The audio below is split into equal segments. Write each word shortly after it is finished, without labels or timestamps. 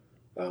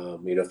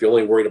If you're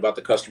only worried about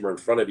the customer in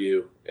front of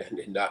you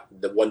and not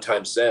the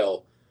one-time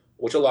sale,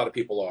 which a lot of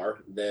people are,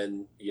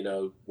 then,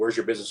 where's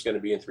your business going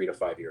to be in 3 to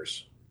 5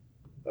 years?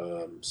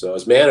 So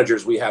as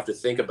managers, we have to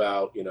think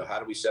about, how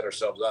do we set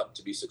ourselves up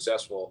to be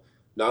successful,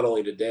 not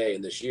only today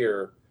and this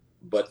year,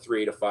 but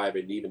 3 to 5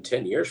 and even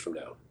 10 years from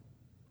now.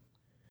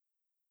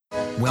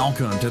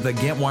 Welcome to the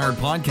Get Wired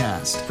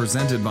podcast,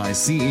 presented by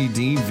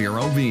CED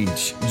Vero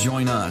Beach.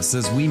 Join us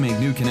as we make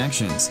new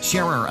connections,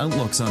 share our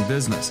outlooks on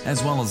business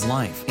as well as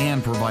life,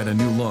 and provide a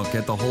new look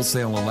at the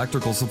wholesale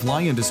electrical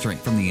supply industry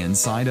from the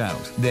inside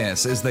out.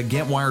 This is the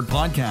Get Wired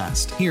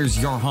podcast.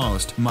 Here's your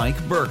host,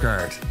 Mike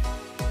Burkhardt.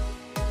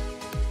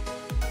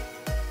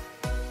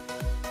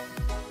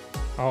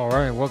 All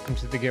right, welcome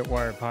to the Get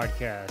Wired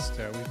podcast.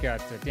 We've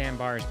got Dan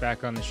Byers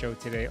back on the show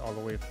today, all the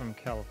way from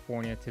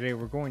California. Today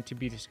we're going to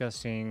be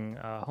discussing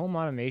home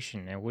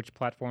automation and which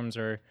platforms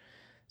are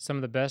some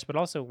of the best, but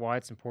also why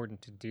it's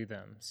important to do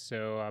them.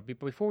 So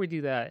before we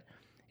do that,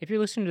 if you're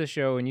listening to the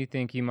show and you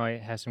think you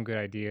might have some good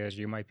ideas,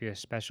 you might be a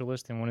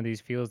specialist in one of these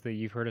fields that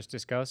you've heard us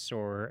discuss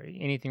or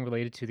anything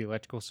related to the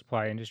electrical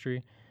supply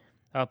industry,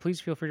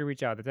 please feel free to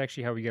reach out. That's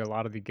actually how we get a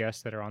lot of the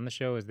guests that are on the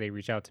show, is they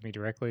reach out to me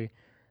directly.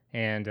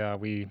 And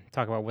we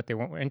talk about what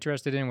we're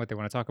interested in, what they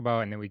want to talk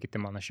about, and then we get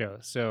them on the show.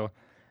 So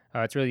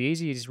it's really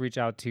easy. You just reach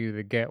out to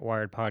the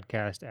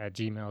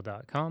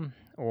getwiredpodcast@gmail.com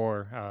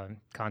or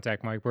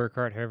contact Mike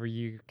Burkhardt, however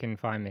you can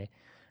find me.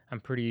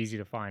 I'm pretty easy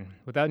to find.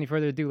 Without any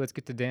further ado, let's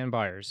get to Dan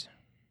Byers.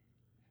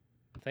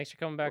 Thanks for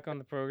coming back on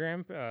the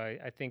program.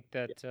 I think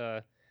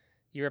that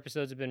your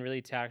episodes have been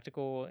really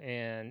tactical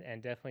and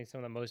definitely some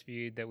of the most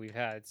viewed that we've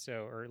had,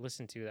 or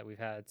listened to that we've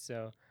had.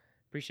 So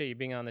appreciate you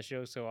being on the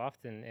show so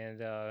often.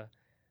 And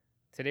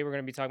today we're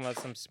going to be talking about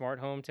some smart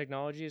home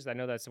technologies. I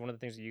know that's one of the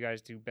things that you guys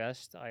do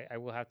best. I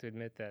will have to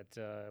admit that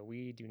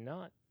we do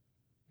not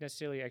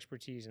necessarily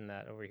expertise in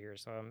that over here.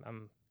 So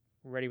I'm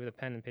ready with a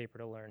pen and paper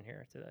to learn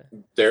here today.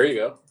 There you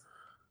go.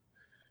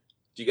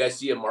 Do you guys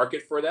see a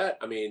market for that?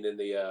 I mean, in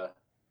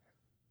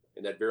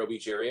that Vero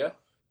Beach area?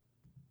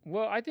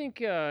 Well, I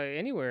think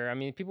anywhere. I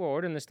mean, people are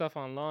ordering this stuff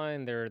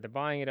online. They're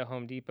buying it at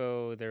Home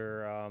Depot.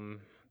 There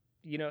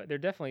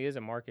definitely is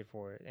a market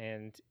for it,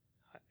 and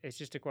it's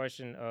just a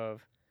question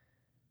of,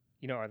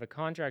 are the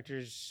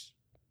contractors,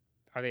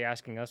 are they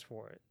asking us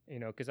for it?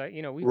 Because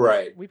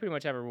we pretty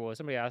much have a rule. If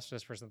somebody asks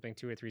us for something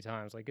 2 or 3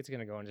 times, like, it's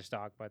going to go into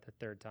stock by the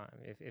third time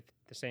if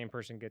the same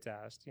person gets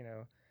asked.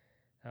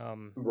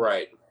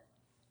 Right.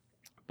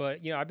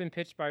 But I've been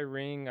pitched by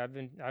Ring.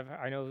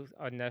 I know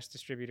a Nest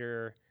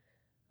distributor.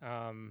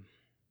 I'm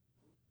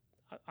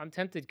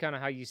tempted, kind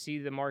of how you see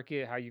the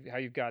market, how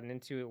you've gotten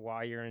into it,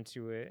 why you're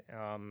into it,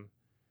 and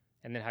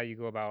then how you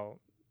go about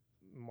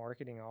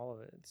marketing all of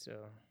it. So.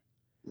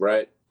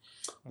 Right.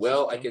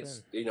 Well, I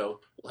guess, we'll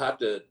have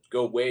to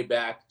go way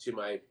back to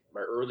my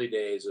early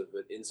days of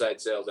inside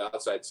sales,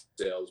 outside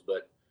sales,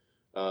 but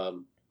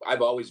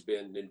I've always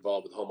been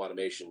involved with home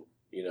automation,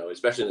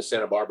 especially in the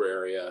Santa Barbara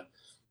area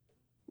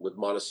with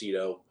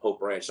Montecito,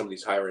 Hope Ranch, some of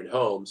these higher end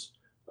homes.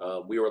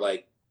 We were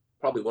like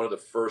probably one of the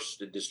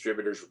first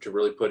distributors to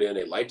really put in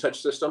a light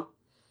touch system,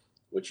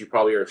 which you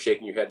probably are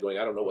shaking your head going,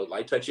 I don't know what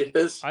light touch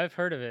is. I've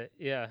heard of it.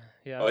 Yeah.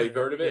 Oh, you've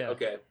heard of it? Yeah.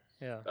 Okay.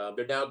 Yeah.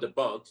 They're now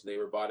debunked. They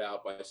were bought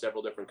out by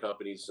several different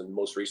companies, and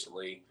most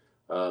recently,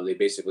 they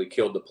basically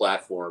killed the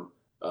platform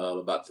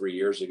about 3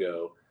 years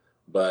ago.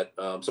 But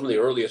some of the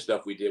earliest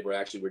stuff we did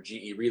were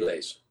GE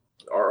relays,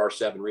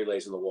 RR7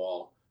 relays in the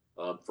wall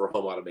for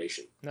home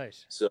automation.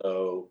 Nice.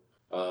 So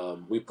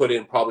we put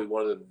in probably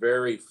one of the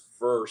very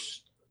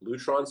first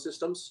Lutron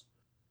systems,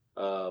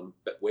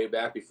 way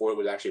back before it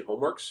was actually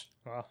HomeWorks.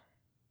 Wow.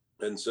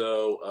 And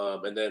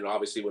so, and then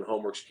obviously when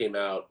HomeWorks came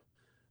out,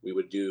 we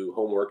would do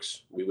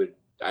HomeWorks.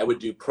 I would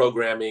do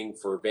programming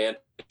for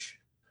Vantage,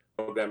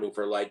 programming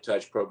for Light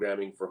Touch,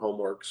 programming for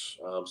HomeWorks,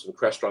 some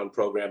Crestron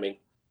programming.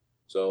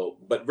 So,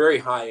 but very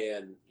high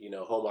end,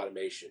 home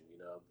automation,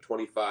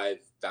 $25,000,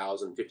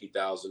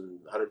 $50,000,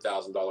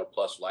 $100,000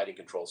 plus lighting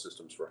control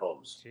systems for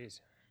homes. Jeez.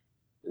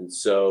 And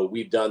so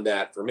we've done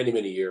that for many,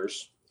 many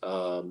years.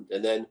 And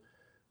then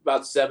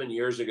about 7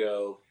 years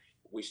ago,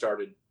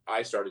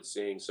 I started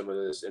seeing some of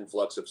this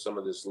influx of some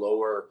of this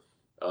lower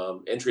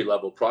entry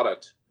level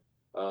product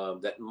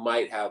that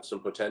might have some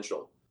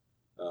potential,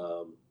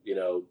 so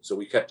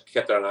we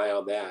kept an eye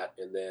on that.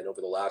 And then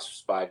over the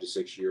last 5 to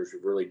 6 years,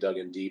 we've really dug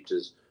in deep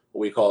to what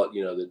we call it,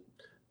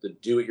 the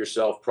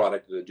do-it-yourself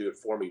product, the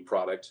do-it-for-me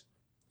product,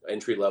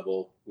 entry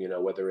level,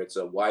 whether it's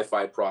a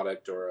Wi-Fi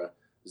product or a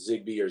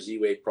Zigbee or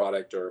Z-Wave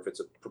product, or if it's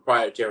a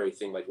proprietary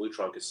thing like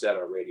Lutron cassette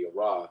or Radio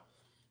Raw.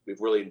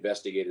 We've really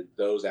investigated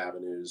those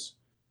avenues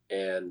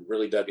and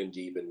really dug in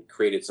deep and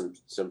created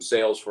some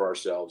sales for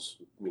ourselves,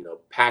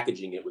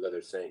 packaging it with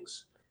other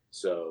things.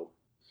 So,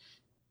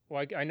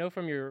 well, I know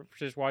from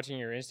just watching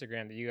your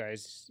Instagram that you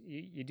guys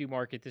you do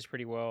market this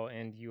pretty well,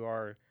 and you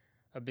are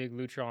a big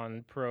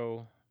Lutron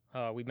pro.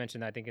 We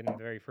mentioned that, I think, in the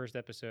very first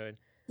episode.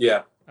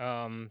 Yeah.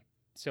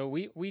 So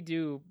we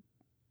do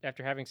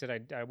after having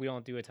said we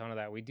don't do a ton of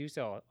that, we do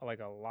sell like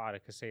a lot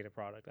of Caseta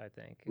product.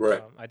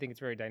 Right. I think it's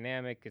very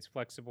dynamic. It's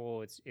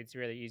flexible. It's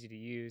really easy to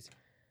use.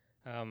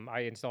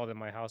 I installed it in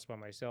my house by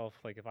myself.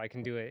 Like if I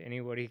can do it,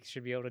 anybody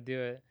should be able to do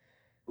it.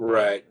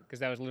 Right. Because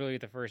that was literally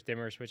the first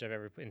dimmer switch I've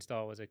ever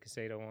installed was a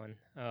Caseta one.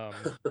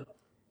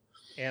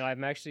 And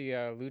I'm actually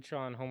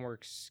Lutron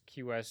Homeworks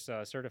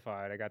QS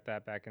certified. I got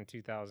that back in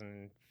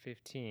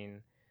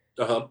 2015.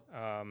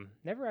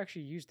 Never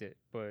actually used it,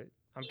 but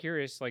I'm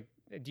curious. Like,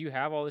 do you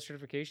have all the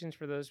certifications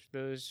for those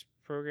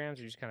programs,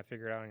 or you just kind of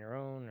figure it out on your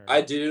own? Or?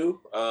 I do.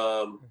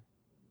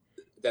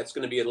 That's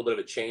going to be a little bit of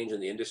a change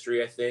in the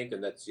industry, I think,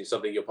 and that's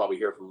something you'll probably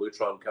hear from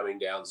Lutron coming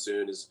down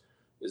soon. Is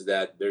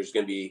that there's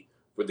going to be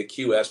for the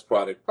QS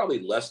product probably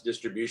less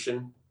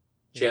distribution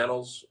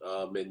channels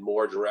and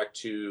more direct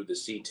to the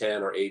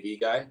C10 or AV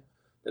guy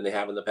than they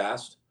have in the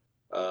past.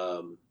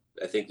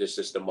 I think this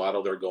is the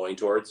model they're going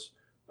towards.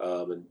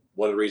 And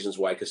one of the reasons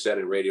why cassette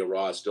and radio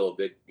raw is still a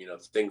big,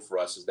 thing for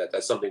us is that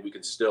that's something we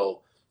can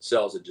still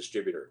sell as a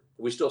distributor.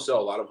 We still sell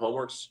a lot of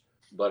Homeworks,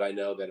 but I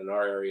know that in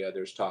our area,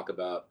 there's talk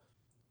about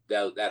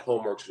that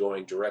Homeworks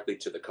going directly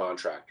to the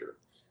contractor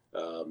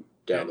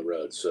down the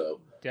road.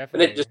 So,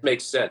 definitely. And it just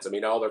makes sense. I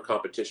mean, all their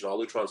competition, all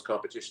Lutron's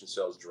competition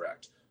sells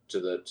direct to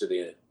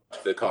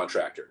the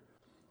contractor.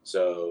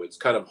 So it's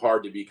kind of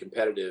hard to be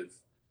competitive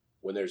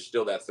when there's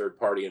still that third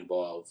party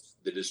involved,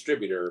 the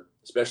distributor,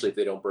 especially if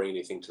they don't bring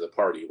anything to the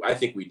party. I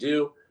think we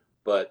do,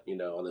 but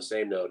on the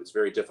same note, it's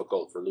very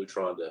difficult for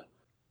Lutron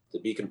to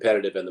be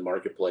competitive in the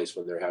marketplace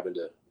when they're having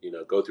to,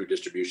 go through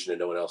distribution and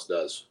no one else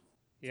does.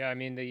 Yeah, I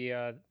mean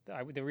the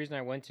reason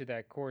I went to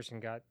that course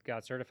and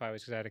got certified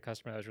was because I had a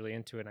customer that was really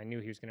into it, and I knew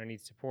he was going to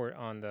need support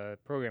on the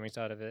programming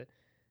side of it.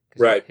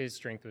 Because his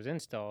strength was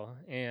install,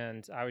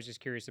 and I was just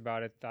curious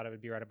about it. Thought it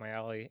would be right up my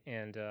alley,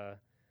 and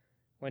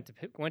went to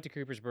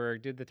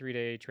Coopersburg, did the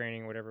 3-day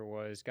training, whatever it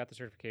was, got the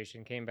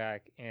certification, came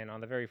back, and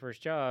on the very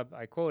first job,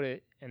 I quote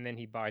it, and then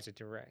he buys it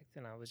direct,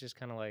 and I was just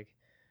kind of like,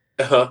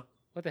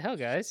 "What the hell,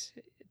 guys?"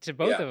 To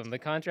both of them, the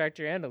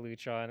contractor and the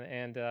Lutron,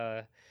 and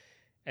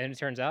it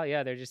turns out,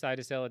 they decide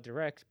to sell it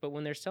direct. But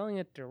when they're selling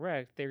it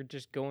direct, they're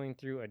just going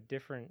through a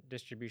different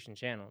distribution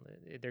channel.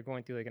 They're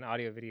going through like an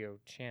audio-video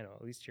channel,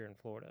 at least here in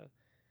Florida.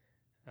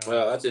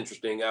 Well, that's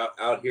interesting.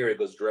 Out here, it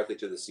goes directly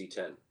to the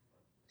C10.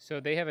 So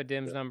they have a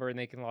DIMS number and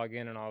they can log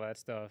in and all that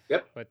stuff.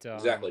 Yep. But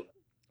exactly.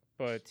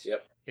 But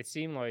it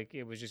seemed like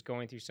it was just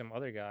going through some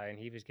other guy, and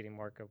he was getting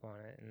markup on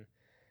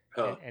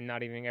it, and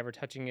not even ever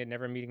touching it,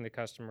 never meeting the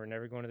customer,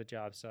 never going to the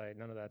job site,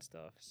 none of that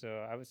stuff.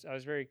 So I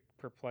was very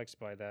perplexed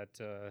by that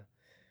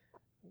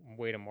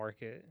way to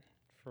market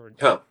for.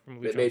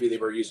 Maybe they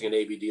were using an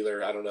AV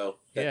dealer. I don't know.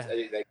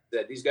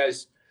 That these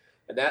guys.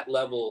 At that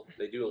level,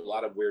 they do a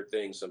lot of weird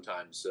things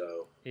sometimes.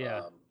 So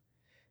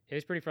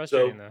it's pretty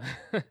frustrating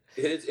though.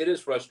 it is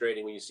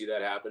frustrating when you see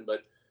that happen,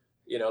 but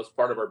it's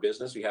part of our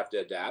business. We have to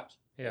adapt,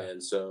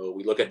 and so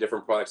we look at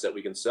different products that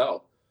we can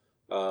sell.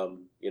 So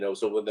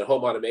with the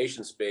home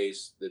automation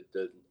space,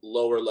 the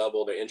lower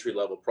level, the entry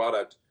level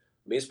product,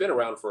 I mean, it's been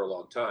around for a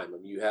long time. I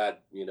mean, you had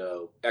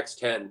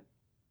X10,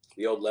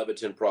 the old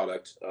Leviton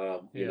product,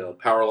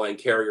 power line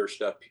carrier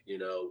stuff,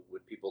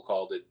 what people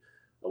called it,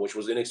 which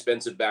was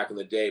inexpensive back in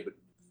the day, but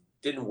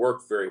didn't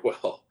work very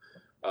well.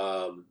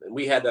 And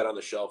we had that on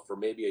the shelf for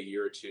maybe a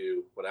year or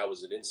two when I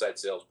was an inside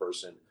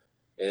salesperson.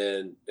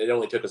 And it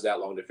only took us that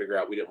long to figure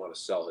out we didn't want to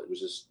sell it. It was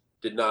just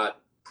did not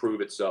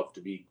prove itself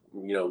to be,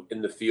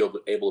 in the field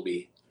able to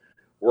be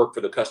work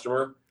for the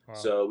customer. Wow.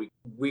 So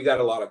we got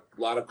a lot of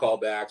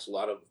callbacks, a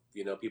lot of,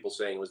 people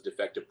saying it was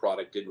defective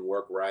product, didn't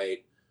work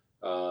right.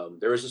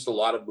 There was just a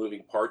lot of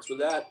moving parts with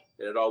that.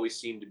 And it always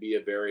seemed to be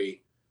a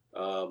very,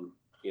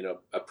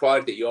 a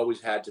product that you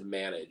always had to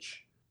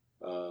manage.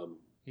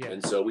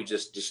 And so we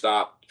just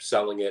stopped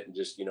selling it, and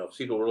just, if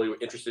people really were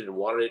interested and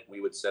wanted it, we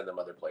would send them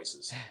other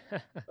places.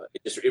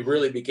 It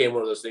really became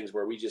one of those things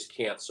where we just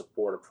can't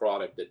support a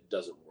product that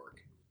doesn't work.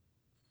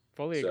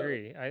 Fully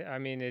agree. I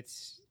mean,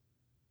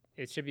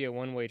 it should be a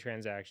one-way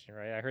transaction,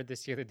 right? I heard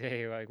this the other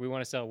day, like we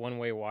want to sell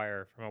one-way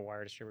wire from a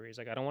wire distributor. He's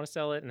like, I don't want to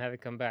sell it and have it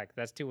come back.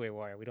 That's two-way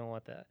wire. We don't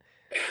want that.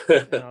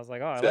 And I was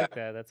like, oh, I like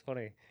that. That's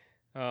funny.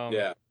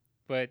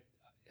 But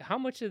how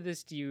much of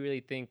this do you really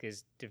think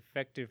is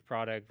defective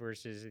product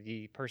versus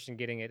the person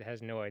getting it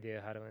has no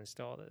idea how to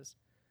install this?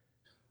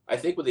 I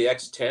think with the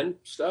X10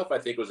 stuff, I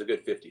think it was a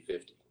good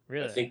 50-50.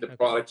 Really? I think the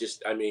product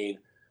just,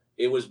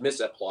 it was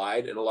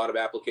misapplied in a lot of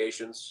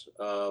applications.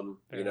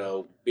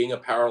 Being a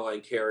power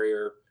line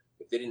carrier,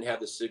 if they didn't have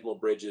the signal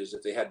bridges,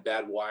 if they had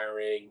bad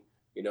wiring,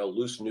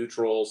 loose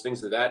neutrals,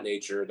 things of that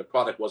nature, the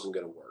product wasn't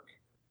going to work.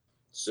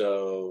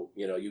 So,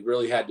 you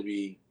really had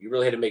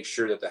to make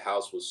sure that the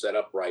house was set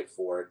up right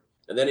for it.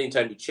 And then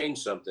anytime you change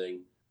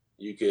something,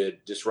 you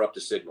could disrupt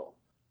the signal.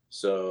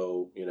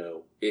 So,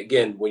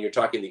 again, when you're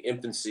talking the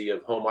infancy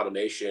of home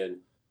automation,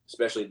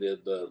 especially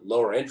the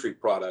lower entry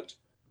product,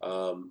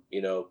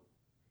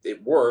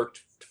 it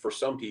worked for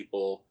some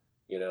people,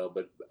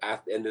 but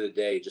at the end of the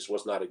day, it just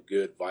was not a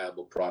good,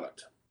 viable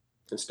product.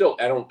 And still,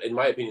 in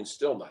my opinion,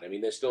 still not. I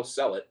mean, they still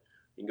sell it.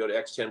 You can go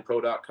to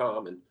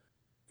x10pro.com and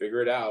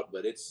figure it out.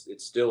 But it's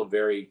still a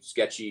very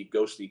sketchy,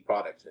 ghostly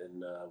product,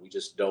 and we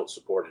just don't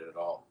support it at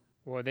all.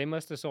 Well, they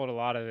must have sold a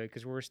lot of it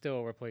because we're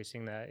still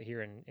replacing that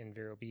here in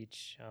Vero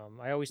Beach. Yeah,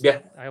 I always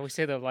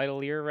say the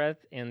Lidl rep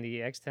and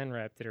the X10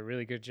 rep did a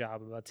really good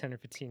job about 10 or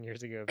 15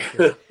 years ago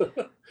because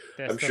that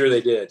I'm stuff sure they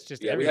is did. it's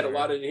just Yeah, we had a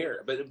lot everywhere. in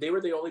here, but they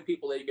were the only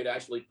people that you could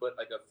actually put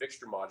like a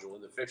fixture module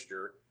in the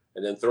fixture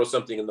and then throw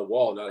something in the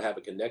wall and not have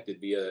it connected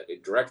via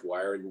a direct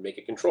wire and make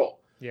it control.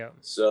 Yeah.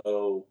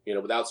 So,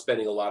 without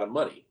spending a lot of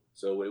money.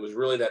 So it was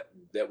really that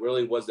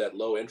really was that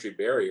low entry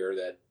barrier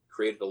that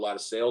created a lot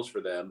of sales for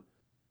them.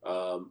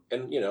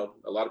 And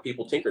a lot of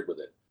people tinkered with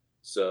it.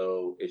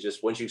 So it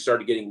just, once you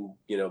started getting,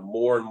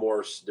 more and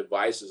more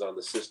devices on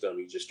the system,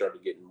 you just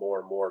started getting more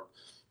and more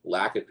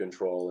lack of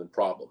control and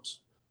problems.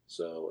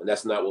 So, and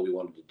that's not what we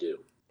wanted to do.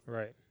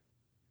 Right.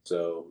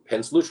 So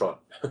hence Lutron.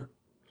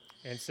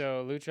 And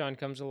so Lutron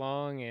comes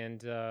along,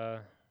 and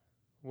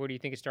where do you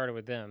think it started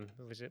with them?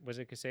 Was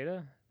it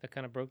Caseta that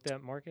kind of broke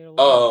that market a little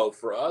Oh,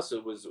 for us,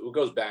 it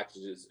goes back to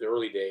the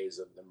early days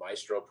of the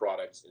Maestro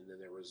product, and then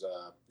there was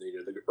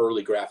the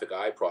early graphic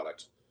eye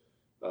product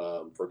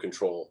for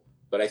control.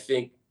 But I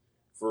think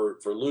for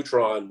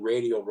Lutron,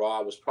 Radio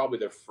Raw was probably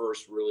their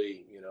first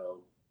really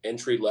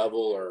entry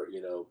level or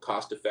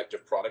cost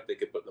effective product they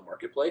could put in the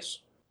marketplace.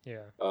 bit?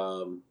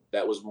 Yeah.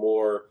 That was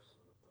more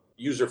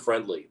user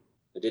friendly.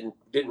 It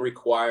didn't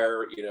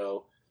require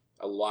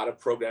a lot of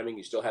programming.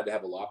 You still had to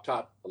have a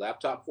laptop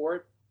for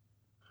it,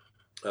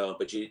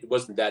 but it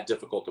wasn't that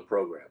difficult to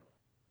program.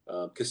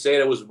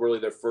 Caseta was really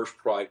their first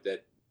product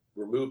that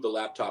removed the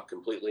laptop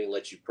completely and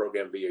let you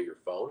program via your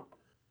phone.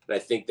 And I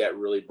think that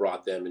really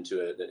brought them into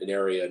an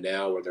area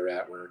now where they're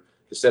at, where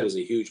Caseta is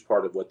a huge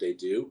part of what they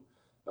do,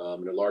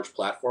 and a large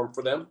platform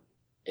for them.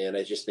 And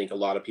I just think a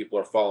lot of people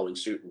are following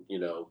suit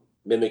and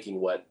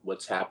mimicking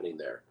what's happening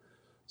there.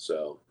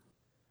 So,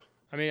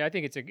 I mean, I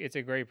think it's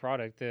a great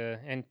product.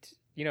 And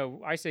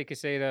I say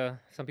caseta.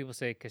 Some people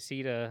say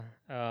casita.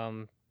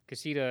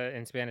 Casita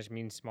in Spanish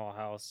means small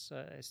house.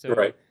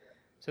 right.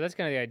 So that's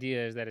kind of the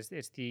idea, is that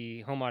it's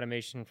the home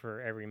automation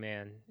for every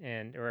man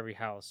or every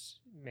house,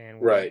 man,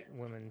 Right.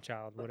 woman,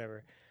 child,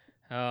 whatever.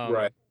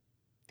 Right.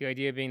 The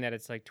idea being that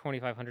it's like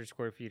 2,500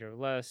 square feet or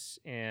less,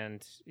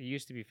 and it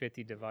used to be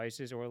 50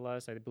 devices or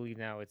less. I believe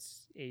now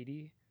it's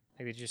 80.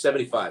 Like they just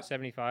 75.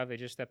 75. They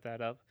just stepped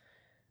that up.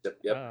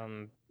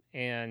 Yep.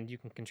 And you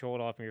can control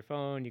it all from your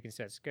phone. You can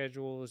set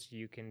schedules.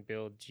 You can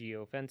build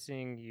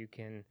geofencing. You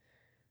can,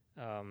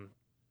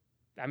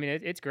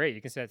 it's great.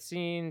 You can set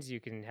scenes. You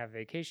can have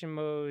vacation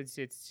modes.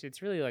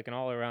 It's really like an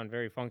all around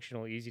very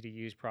functional, easy to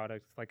use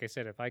product. Like I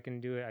said, if I can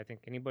do it, I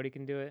think anybody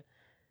can do it.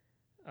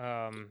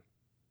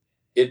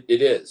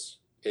 It is.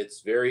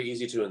 It's very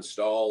easy to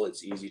install.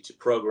 It's easy to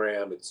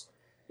program. It's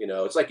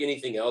like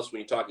anything else when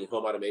you're talking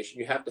home automation.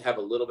 You have to have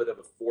a little bit of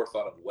a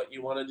forethought of what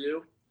you want to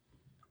do,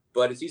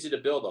 but it's easy to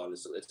build on.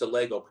 It's a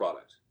Lego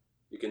product.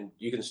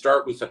 You can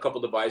start with a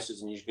couple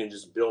devices and you can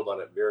just build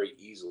on it very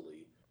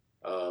easily,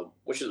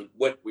 which is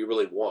what we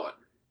really want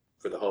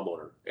for the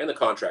homeowner and the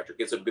contractor. It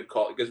gets a good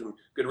call. It gives them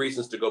good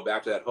reasons to go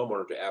back to that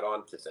homeowner to add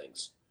on to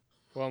things.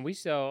 Well, and we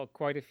sell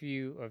quite a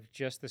few of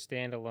just the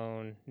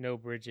standalone, no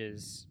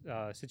bridges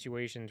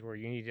situations where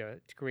you need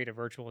to create a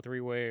virtual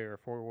three-way or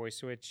four-way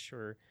switch,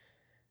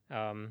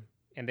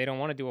 and they don't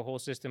want to do a whole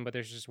system, but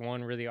there's just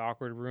one really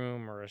awkward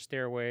room or a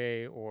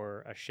stairway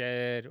or a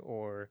shed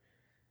or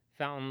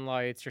fountain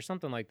lights or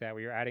something like that,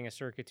 where you're adding a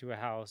circuit to a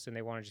house and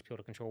they want to just be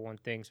able to control one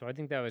thing. So I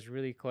think that was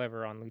really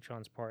clever on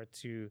Lutron's part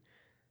to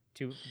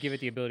give it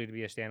the ability to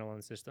be a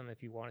standalone system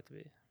if you want it to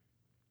be.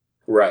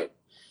 Right.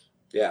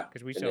 Yeah.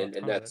 Because we sell a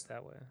ton of it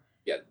that way.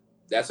 Yeah.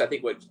 That's, I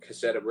think, what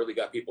Caseta really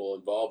got people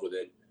involved with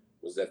it,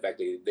 was the fact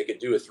that they could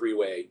do a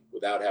three-way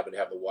without having to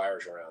have the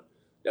wires around.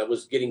 That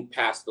was getting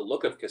past the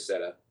look of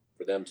Caseta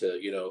for them to,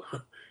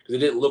 because it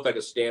didn't look like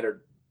a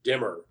standard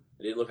dimmer.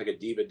 It didn't look like a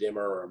Diva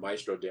dimmer or a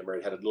Maestro dimmer.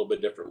 It had a little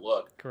bit different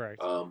look.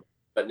 Correct.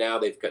 But now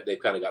they've kind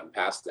of gotten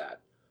past that.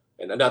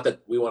 And not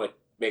that we want to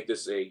make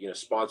this a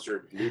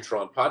sponsored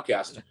Lutron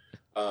podcast.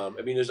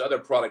 There's other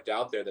product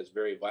out there that's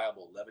very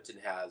viable.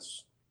 Leviton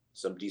has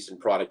some decent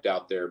product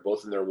out there,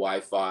 both in their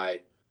Wi-Fi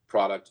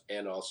product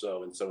and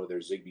also in some of their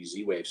Zigbee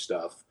Z-Wave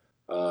stuff.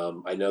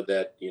 I know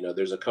that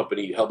there's a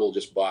company Hubble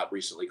just bought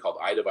recently called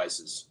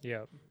iDevices,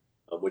 yeah,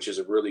 which is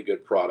a really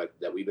good product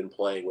that we've been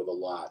playing with a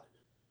lot.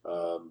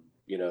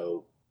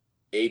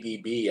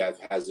 ABB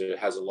has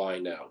a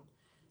line now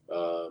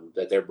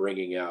that they're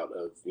bringing out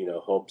of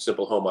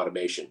simple home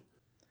automation.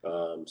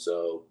 And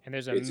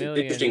there's it's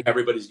interesting.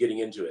 Everybody's getting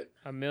into it.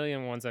 A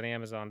million ones on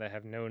Amazon that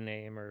have no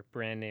name or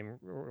brand name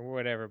or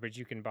whatever, but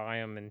you can buy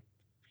them and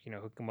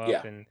hook them up.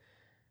 Yeah. And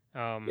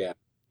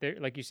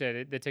like you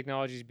said, the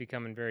technology is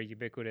becoming very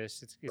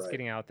ubiquitous. It's Right.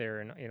 getting out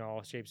there in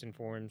all shapes and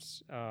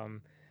forms.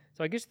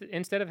 So I guess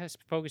instead of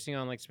focusing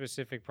on like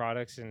specific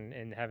products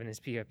and having this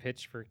be a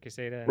pitch for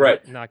Caseta and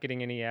Right. not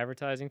getting any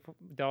advertising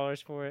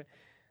dollars for it,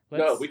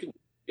 we can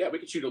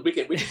shoot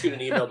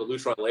an email to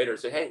Lutron later and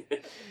say, hey,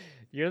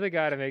 you're the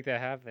guy to make that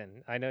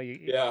happen. I know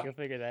you'll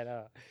figure that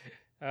out.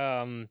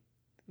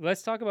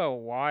 let's talk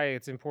about why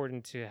it's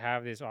important to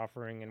have this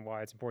offering and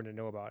why it's important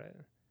to know about it.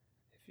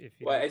 If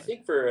you Well, don't I mind.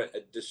 think for a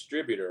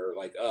distributor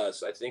like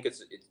us, I think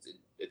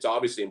it's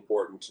obviously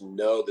important to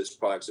know this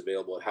product's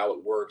available and how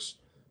it works,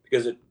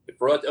 because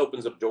for us it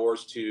opens up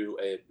doors to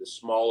a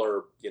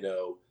smaller,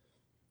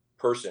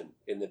 person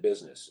in the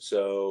business.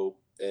 So,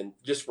 and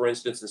just for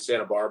instance, in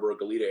Santa Barbara,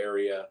 Goleta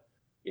area,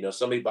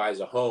 somebody buys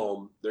a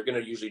home, they're going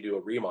to usually do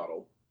a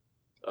remodel.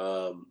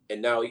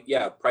 And now,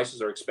 yeah,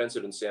 prices are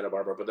expensive in Santa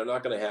Barbara, but they're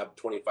not going to have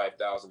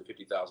 $25,000 to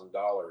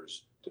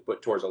 $50,000 to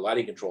put towards a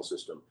lighting control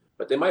system.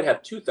 But they might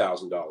have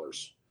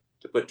 $2,000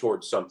 to put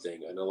towards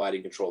something in a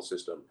lighting control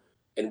system.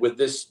 And with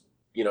this,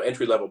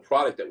 entry level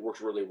product that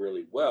works really,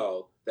 really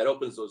well, that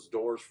opens those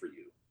doors for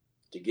you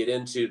to get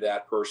into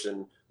that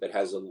person that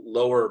has a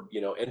lower,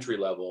 entry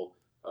level,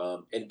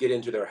 and get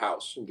into their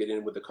house and get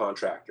in with the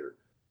contractor.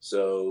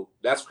 So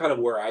that's kind of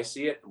where I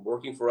see it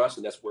working for us,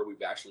 and that's where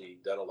we've actually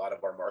done a lot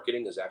of our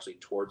marketing is actually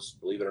towards,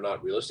 believe it or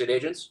not, real estate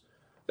agents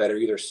that are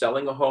either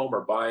selling a home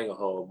or buying a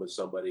home with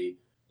somebody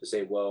to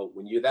say, well,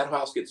 when that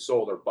house gets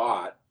sold or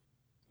bought,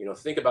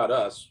 think about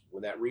us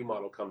when that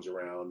remodel comes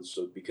around.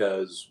 So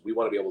because we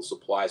want to be able to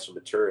supply some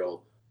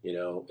material,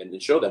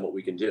 and show them what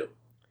we can do.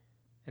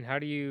 And how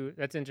do you?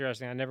 That's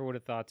interesting. I never would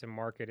have thought to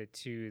market it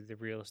to the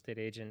real estate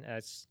agent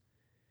as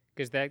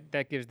because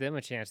that gives them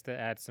a chance to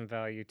add some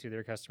value to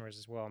their customers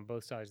as well on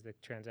both sides of the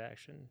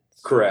transaction.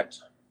 So Correct.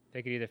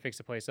 they could either fix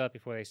the place up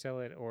before they sell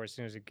it, or as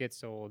soon as it gets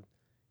sold,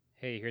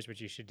 hey, here's what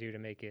you should do to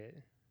make it,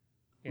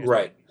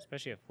 Right.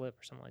 especially a flip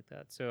or something like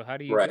that. So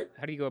Right.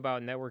 how do you go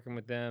about networking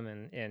with them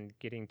and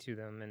getting to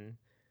them and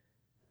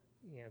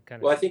kind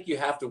of Well, I think you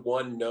have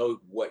to know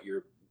what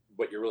you're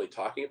really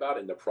talking about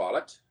in the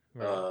product.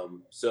 right,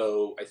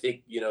 So I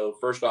think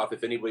first off,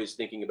 if anybody's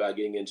thinking about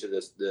getting into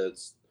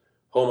this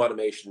home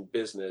automation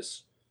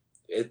business,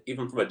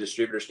 even from a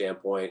distributor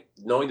standpoint,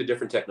 knowing the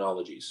different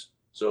technologies.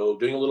 So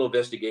doing a little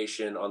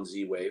investigation on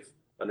Z-Wave,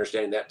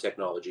 understanding that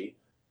technology,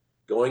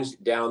 going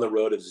down the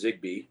road of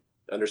Zigbee,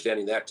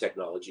 understanding that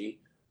technology.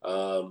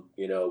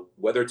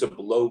 Whether it's a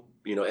low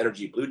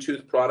energy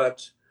Bluetooth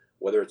product,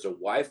 whether it's a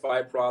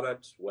Wi-Fi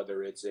product,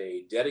 whether it's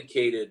a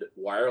dedicated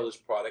wireless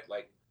product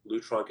like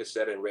Lutron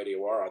cassette and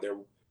Radio R.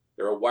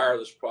 They're a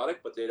wireless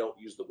product, but they don't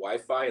use the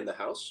Wi-Fi in the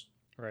house.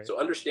 right. So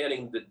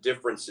understanding the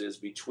differences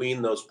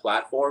between those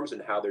platforms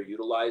and how they're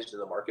utilized in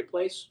the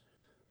marketplace,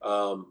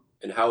 and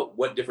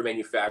what different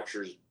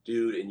manufacturers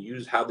do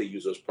and how they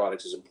use those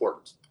products is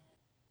important.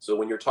 So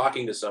when you're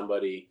talking to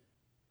somebody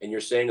and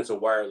you're saying it's a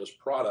wireless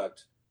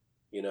product,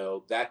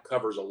 that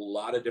covers a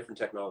lot of different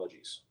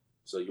technologies.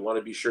 So you want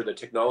to be sure the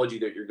technology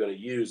that you're going to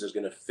use is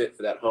going to fit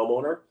for that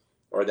homeowner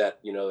or that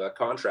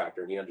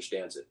contractor, and he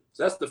understands it.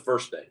 So that's the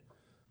first thing.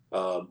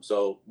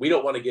 So we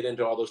don't want to get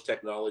into all those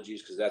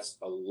technologies because that's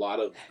a lot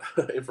of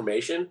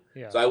information.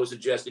 Yeah. So I would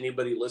suggest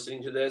anybody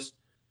listening to this,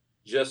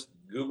 just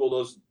Google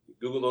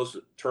those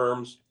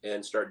terms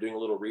and start doing a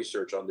little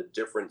research on the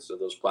difference of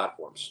those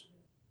platforms.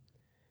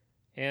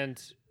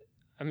 And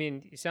I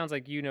mean, it sounds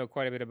like you know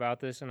quite a bit about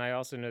this, and I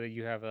also know that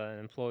you have an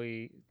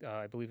employee.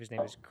 I believe his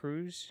name is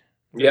Cruz.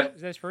 Yeah.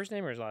 Is that his first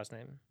name or his last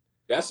name?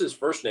 That's his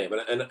first name,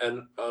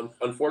 and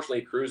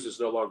unfortunately, Cruz is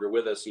no longer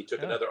with us. He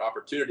took another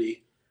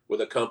opportunity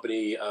with a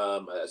company,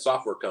 a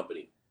software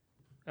company.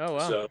 Oh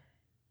wow!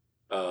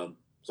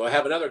 So I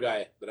have another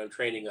guy that I'm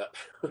training up.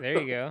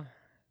 There you go.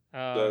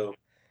 So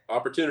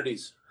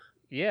opportunities.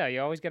 Yeah,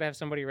 you always got to have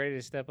somebody ready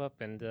to step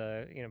up, and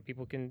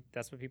people can.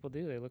 That's what people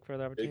do. They look for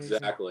other opportunities.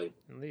 Exactly.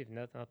 And leave.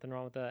 Nothing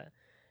wrong with that.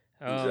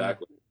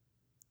 Exactly.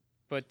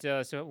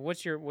 But so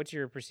what's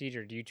your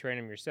procedure? Do you train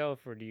them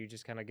yourself, or do you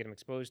just kind of get them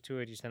exposed to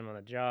it? Do you send them on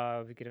the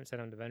job?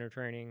 Send them to vendor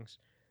trainings?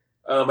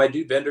 I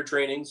do vendor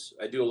trainings.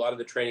 I do a lot of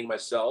the training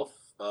myself.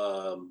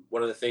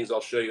 One of the things I'll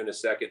show you in a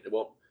second, it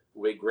won't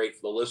be great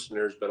for the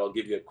listeners, but I'll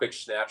give you a quick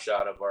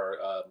snapshot of our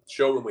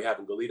showroom we have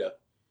in Goleta.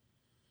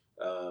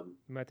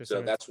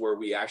 So that's where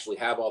we actually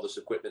have all this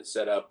equipment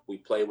set up. We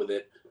play with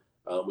it.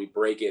 We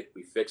break it.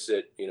 We fix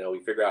it. We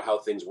figure out how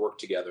things work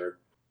together.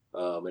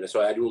 And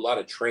so I do a lot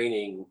of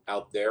training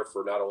out there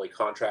for not only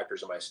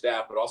contractors and my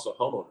staff, but also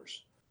homeowners.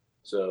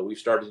 So we've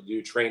started to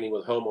do training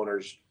with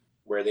homeowners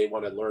where they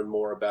want to learn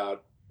more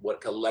about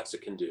what Alexa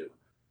can do.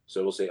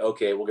 So we'll say,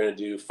 okay, we're going to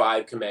do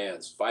 5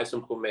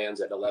 simple commands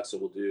that Alexa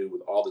will do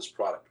with all this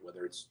product,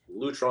 whether it's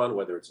Lutron,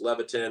 whether it's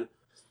Leviton,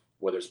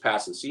 whether it's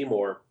Pass and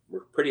Seymour.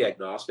 We're pretty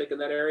agnostic in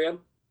that area,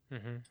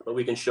 but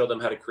we can show them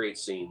how to create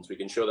scenes. We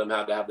can show them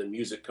how to have the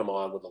music come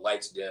on with the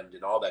lights dimmed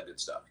and all that good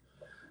stuff.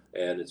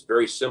 And it's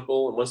very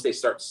simple. And once they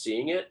start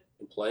seeing it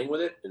and playing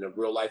with it in a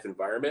real life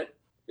environment,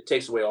 it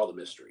takes away all the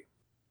mystery.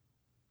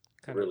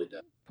 It really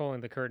does.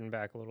 Pulling the curtain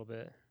back a little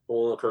bit.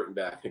 Pulling the curtain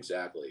back,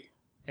 exactly.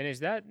 And is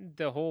that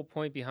the whole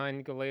point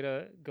behind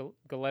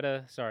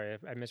Goleta? Sorry,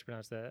 I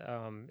mispronounced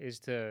that. Is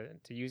to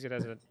use it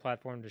as a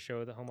platform to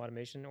show the home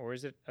automation, or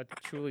is it a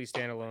truly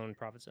standalone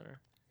profit center?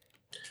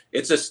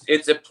 It's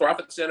a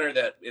profit center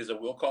that is a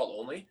will call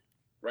only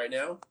right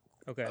now.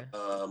 Okay.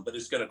 But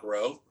it's going to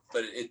grow.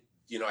 But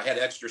I had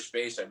extra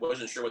space. I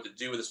wasn't sure what to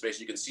do with the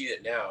space. You can see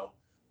it now.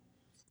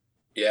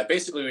 Yeah,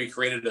 basically we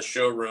created a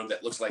showroom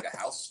that looks like a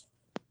house.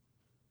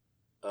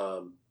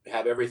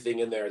 Have everything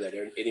in there that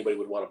anybody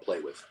would want to play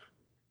with.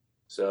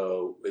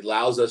 So it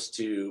allows us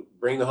to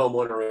bring the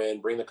homeowner in,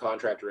 bring the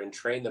contractor in,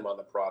 train them on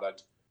the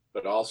product,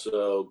 but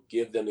also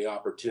give them the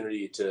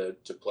opportunity to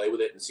play with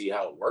it and see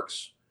how it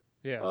works,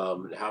 Yeah.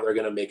 how they're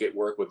going to make it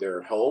work with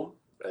their home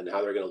and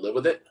how they're going to live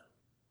with it.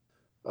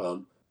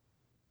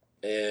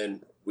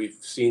 And we've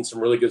seen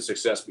some really good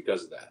success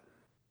because of that.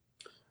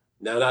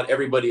 Now, not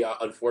everybody,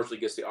 unfortunately,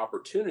 gets the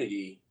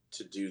opportunity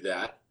to do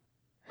that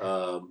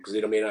because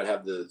they may not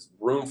have the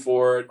room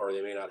for it, or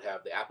they may not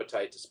have the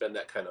appetite to spend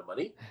that kind of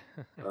money.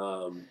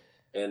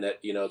 And that,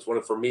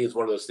 it's for me, it's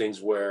one of those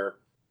things where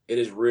it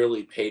has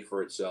really paid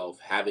for itself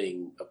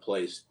having a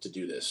place to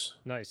do this.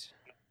 Nice.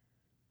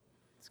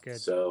 That's good.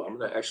 So I'm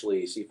going to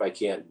actually see if I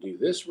can't do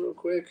this real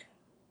quick.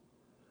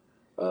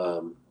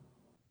 I'm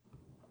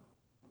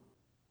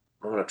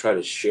going to try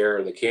to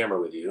share the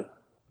camera with you.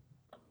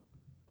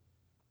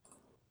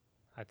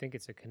 I think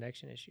it's a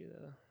connection issue,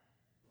 though.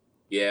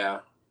 Yeah.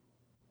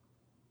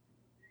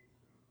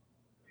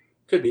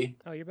 Could be.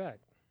 Oh, you're back.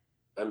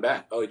 I'm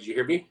back. Oh, did you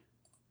hear me?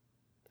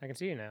 I can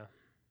see you now.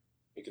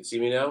 You can see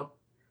me now?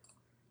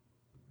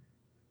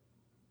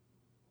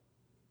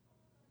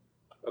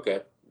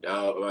 Okay.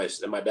 Now,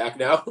 am I back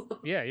now?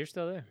 Yeah, you're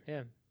still there.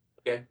 Yeah.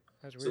 Okay.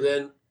 That's weird. So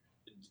then,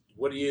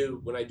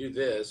 when I do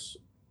this?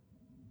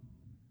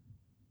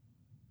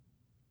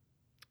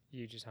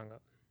 You just hung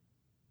up.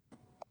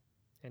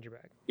 And you're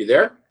back. You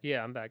there?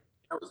 Yeah, I'm back.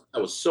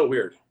 That was so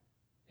weird.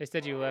 It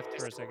said you left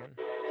for a second.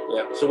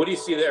 Yeah. So what do you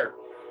see there?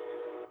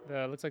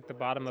 Looks like the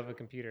bottom of a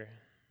computer.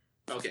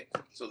 Okay.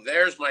 So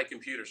there's my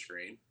computer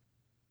screen.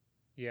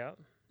 Yeah.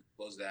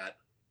 Close that.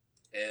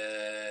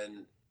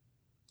 And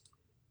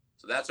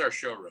so that's our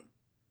showroom.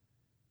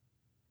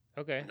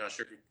 Okay. I'm not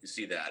sure if you can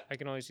see that. I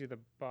can only see the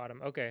bottom.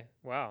 Okay.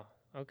 Wow.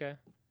 Okay.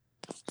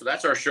 So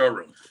that's our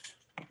showroom.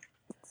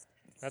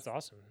 That's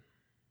awesome.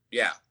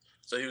 Yeah.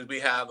 So we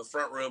have a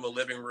front room, a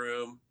living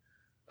room,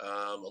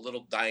 a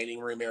little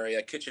dining room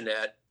area,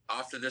 kitchenette.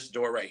 Off to this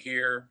door right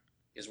here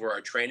is where our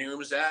training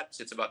room is at.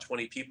 It's about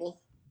 20 people.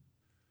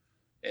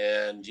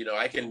 And,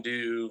 I can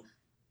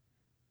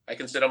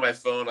sit on my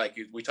phone like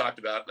we talked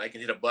about, and I can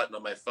hit a button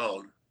on my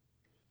phone.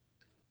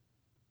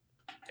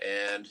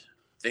 And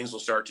things will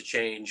start to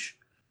change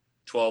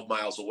 12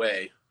 miles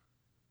away.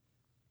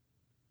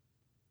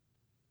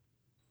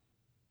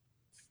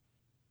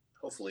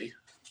 Hopefully.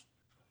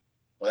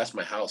 Well, that's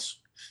my house.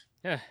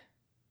 Yeah.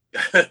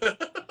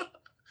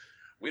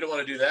 We don't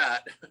want to do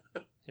that.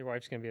 Your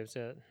wife's going to be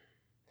upset.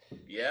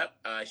 Yep,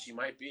 she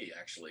might be,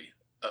 actually.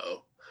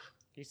 Uh-oh.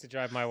 Used to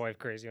drive my wife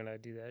crazy when I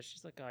do that.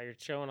 She's like, "Oh, you're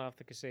showing off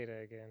the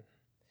caseta again."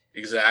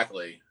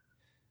 Exactly.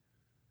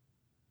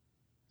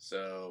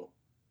 So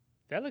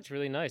that looks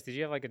really nice. Did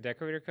you have like a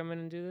decorator come in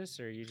and do this,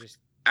 or you just?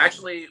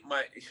 Actually,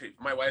 my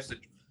wife's a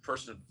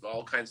person of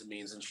all kinds of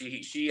means, and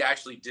she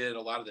actually did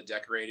a lot of the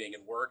decorating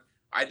and work.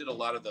 I did a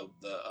lot of the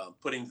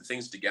putting the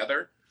things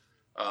together,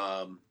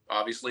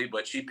 obviously,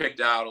 but she picked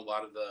out a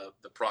lot of the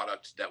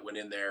product that went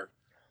in there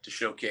to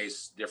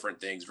showcase different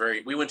things.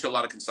 We went to a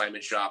lot of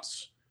consignment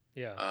shops.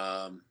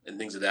 Yeah. And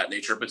things of that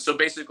nature. But so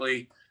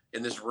basically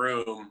in this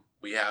room,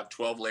 we have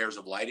 12 layers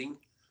of lighting,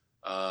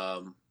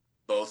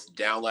 both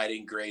down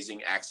lighting,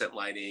 grazing, accent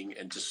lighting,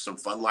 and just some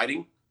fun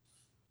lighting.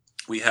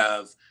 We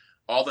have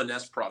all the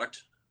Nest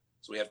product.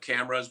 So we have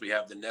cameras, we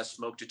have the Nest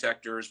smoke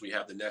detectors, we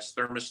have the Nest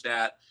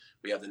thermostat,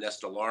 we have the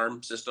Nest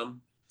alarm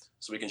system.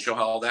 So we can show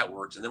how all that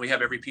works. And then we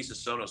have every piece of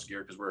Sonos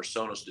gear because we're a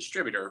Sonos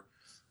distributor.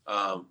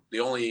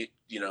 The only,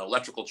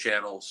 electrical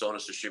channel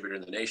Sonos distributor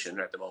in the nation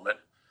at the moment.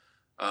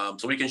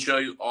 So we can show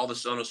you all the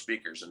Sonos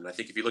speakers. And I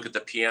think if you look at the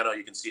piano,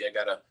 you can see I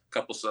got a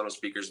couple Sonos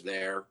speakers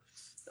there.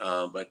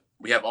 But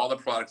we have all the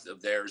products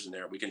of theirs in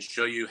there. We can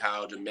show you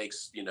how to make,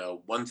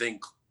 one thing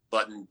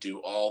button do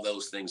all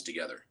those things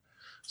together.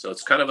 So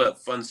it's kind of a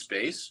fun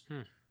space.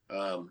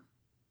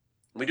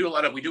 We do a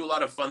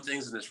lot of fun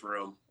things in this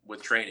room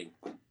with training.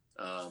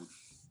 And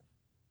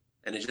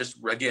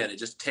it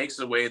just takes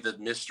away the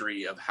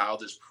mystery of how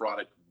this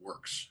product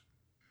works,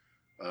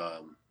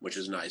 which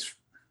is nice.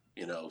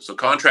 So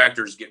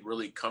contractors get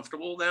really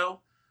comfortable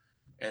now,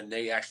 and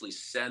they actually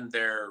send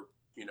their,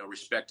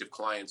 respective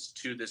clients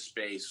to this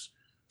space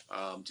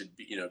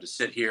to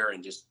sit here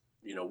and just,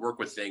 work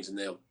with things. And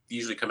they'll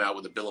usually come out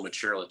with a bill of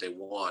material that they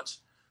want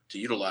to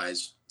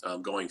utilize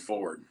going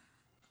forward.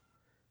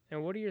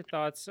 And what are your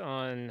thoughts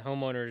on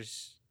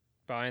homeowners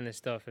buying this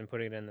stuff and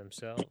putting it in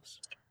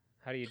themselves?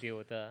 How do you deal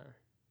with that?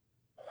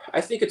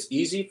 I think it's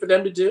easy for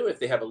them to do if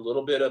they have a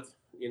little bit of,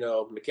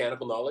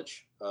 mechanical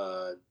knowledge.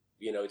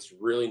 It's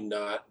really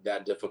not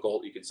that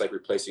difficult. It's like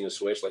replacing a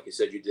switch. Like you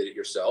said, you did it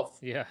yourself.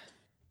 Yeah.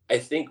 I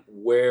think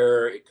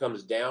where it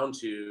comes down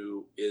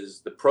to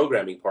is the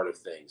programming part of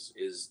things,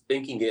 is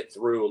thinking it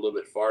through a little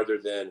bit farther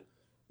than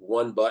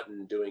one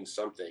button doing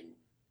something,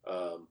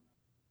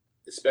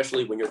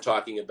 especially when you're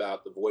talking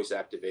about the voice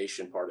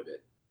activation part of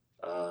it.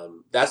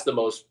 That's the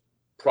most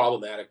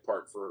problematic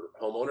part for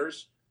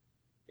homeowners,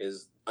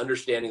 is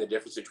understanding the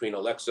difference between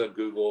Alexa,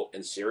 Google,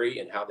 and Siri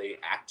and how they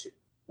act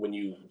when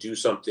you do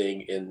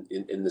something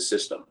in the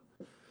system.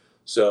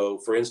 So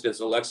for instance,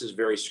 Alexa is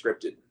very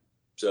scripted.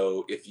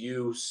 So if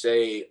you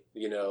say,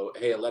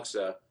 hey,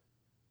 Alexa,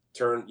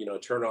 turn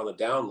on the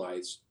down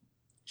lights,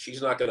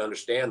 she's not going to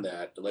understand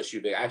that unless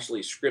you've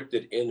actually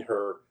scripted in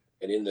her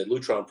and in the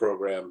Lutron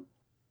program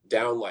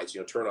down lights,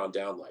 turn on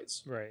down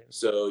lights. Right.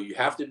 So you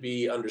have to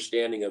be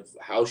understanding of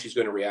how she's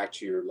going to react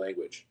to your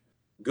language.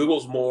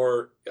 Google's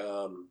more,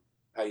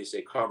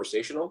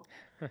 conversational.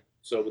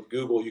 So with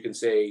Google, you can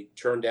say,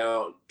 turn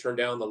down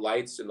the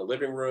lights in the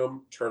living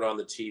room, turn on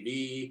the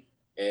TV,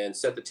 and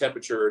set the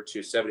temperature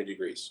to 70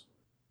 degrees.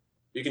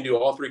 You can do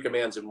all three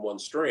commands in one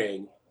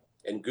string,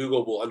 and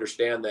Google will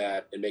understand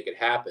that and make it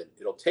happen.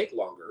 It'll take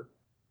longer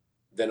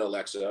than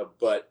Alexa,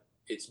 but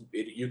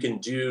you can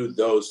do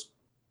those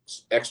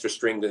extra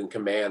strings and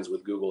commands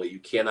with Google that you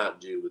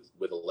cannot do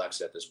with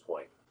Alexa at this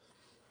point.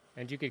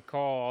 And you could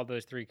call all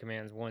those three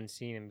commands one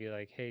scene and be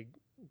like, hey,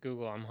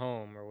 Google, I'm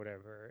home, or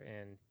whatever.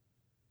 And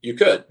you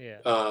could. Yeah.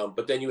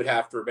 But then you would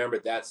have to remember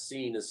that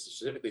scene is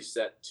specifically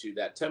set to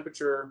that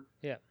temperature.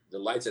 Yeah. The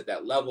lights at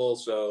that level.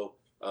 So,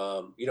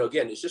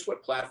 again, it's just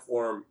what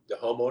platform the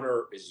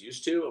homeowner is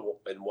used to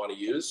and want to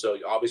use. So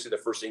obviously the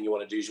first thing you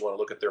want to do is you want to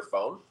look at their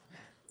phone.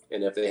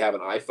 And if they have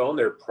an iPhone,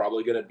 they're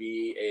probably going to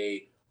be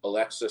a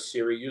Alexa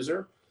Siri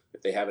user.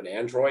 If they have an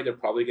Android, they're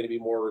probably going to be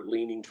more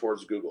leaning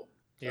towards Google.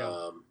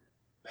 Yeah.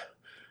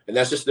 And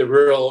that's just the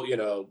real,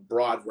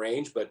 broad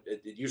range, but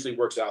it usually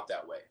works out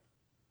that way.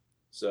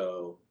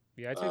 So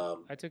yeah,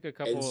 I took a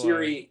couple. And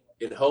Siri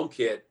and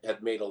HomeKit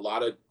have made a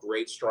lot of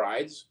great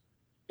strides,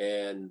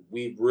 and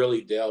we've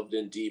really delved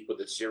in deep with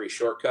the Siri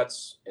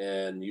shortcuts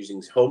and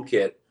using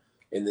HomeKit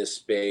in this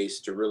space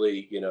to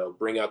really,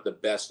 bring out the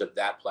best of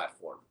that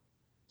platform.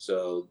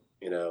 So,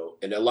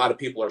 and a lot of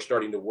people are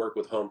starting to work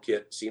with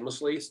HomeKit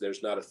seamlessly. So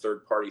there's not a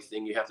third-party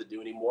thing you have to do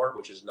anymore,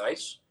 which is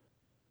nice.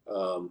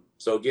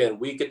 So again,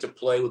 we get to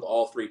play with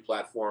all three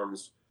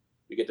platforms.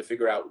 We get to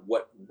figure out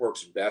what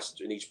works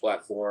best in each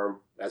platform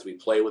as we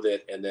play with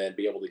it, and then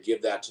be able to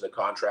give that to the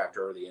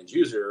contractor or the end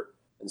user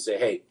and say,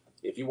 hey,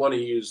 if you want to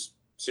use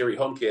Siri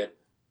HomeKit,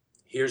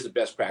 here's the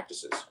best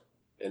practices.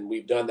 And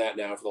we've done that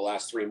now for the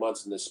last 3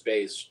 months in this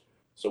space,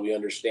 so we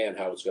understand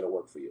how it's going to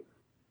work for you.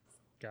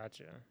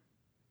 Gotcha.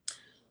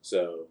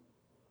 So,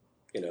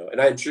 and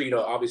I'm sure,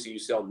 obviously you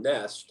sell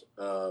Nest.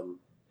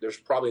 There's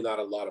probably not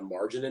a lot of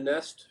margin in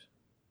Nest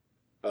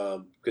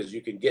because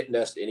you can get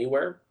Nest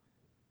anywhere.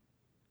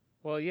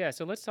 Well, yeah,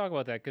 so let's talk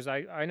about that, because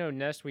I know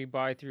Nest we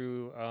buy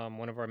through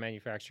one of our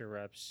manufacturer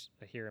reps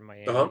here in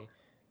Miami. Uh-huh.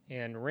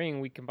 And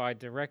Ring we can buy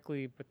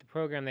directly, but the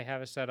program they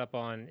have us set up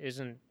on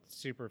isn't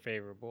super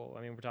favorable.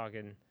 I mean, we're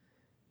talking,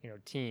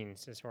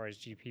 teens as far as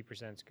GP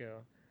percents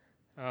go.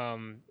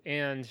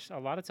 And a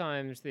lot of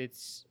times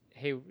it's,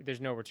 hey,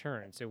 there's no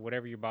return, so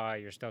whatever you buy,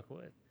 you're stuck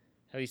with.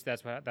 At least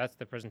that's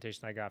the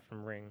presentation I got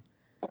from Ring.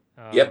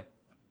 Yep.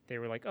 They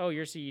were like, oh,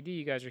 you're CED,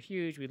 you guys are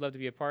huge, we'd love to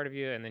be a part of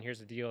you, and then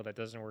here's a deal that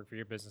doesn't work for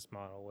your business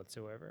model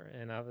whatsoever.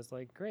 And I was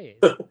like, great,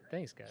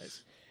 thanks,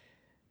 guys.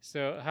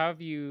 So are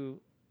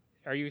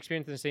you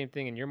experiencing the same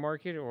thing in your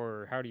market,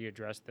 or how do you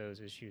address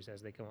those issues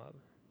as they come up?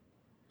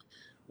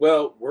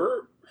 Well,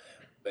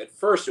 at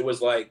first it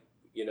was like,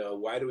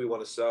 why do we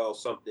want to sell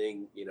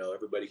something,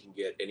 everybody can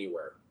get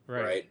anywhere,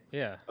 right?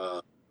 Yeah.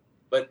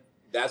 But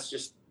that's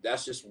just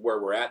where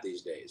we're at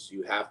these days.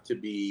 You have to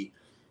be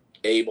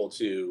able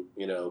to,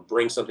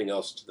 bring something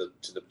else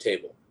to the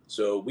table.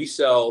 So we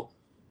sell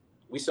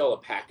a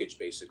package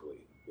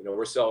basically.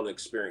 We're selling an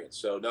experience.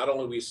 So not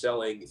only are we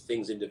selling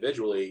things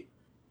individually,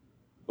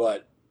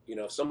 but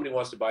if somebody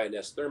wants to buy a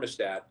Nest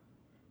thermostat,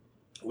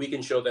 we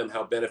can show them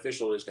how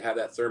beneficial it is to have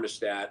that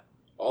thermostat,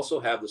 also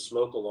have the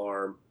smoke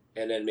alarm,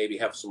 and then maybe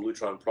have some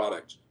Lutron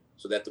product,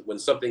 so that when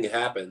something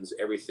happens,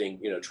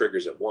 everything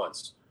triggers at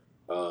once.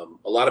 A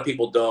lot of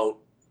people don't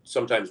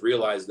sometimes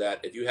realize that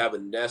if you have a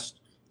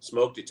Nest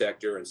smoke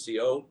detector and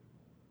CO,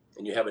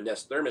 and you have a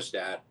Nest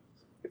thermostat,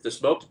 if the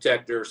smoke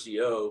detector or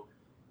CO,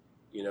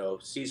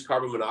 sees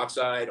carbon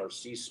monoxide or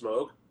sees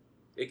smoke,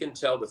 it can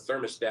tell the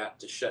thermostat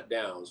to shut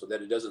down so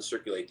that it doesn't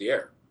circulate the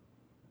air.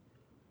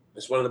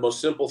 It's one of the most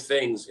simple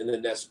things in the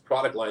Nest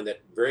product line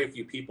that very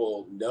few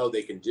people know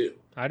they can do.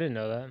 I didn't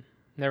know that.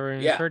 Never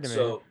even occurred to me.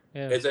 So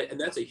and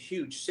that's a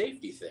huge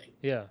safety thing.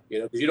 Yeah.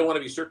 Because you don't want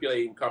to be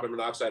circulating carbon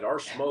monoxide or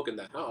smoke in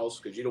the house,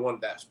 because you don't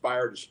want that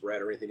fire to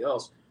spread or anything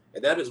else.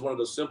 And that is one of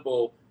those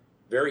simple,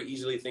 very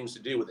easily things to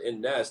do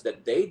within Nest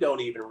that they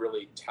don't even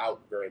really tout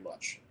very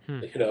much.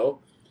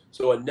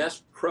 So a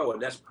Nest Pro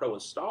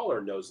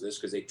installer knows this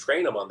because they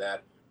train them on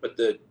that, but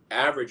the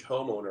average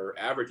homeowner,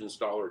 average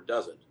installer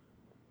doesn't.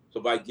 So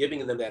by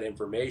giving them that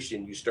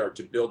information, you start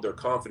to build their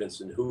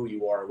confidence in who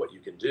you are and what you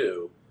can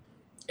do.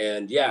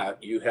 And yeah,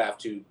 you have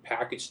to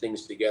package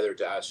things together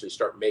to actually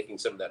start making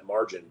some of that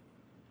margin,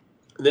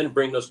 and then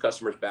bring those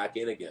customers back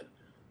in again,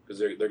 because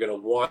they're going to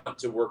want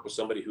to work with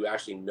somebody who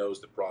actually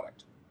knows the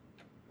product,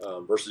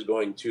 versus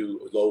going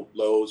to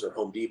Lowe's or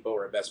Home Depot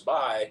or Best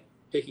Buy,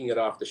 picking it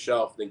off the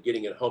shelf, then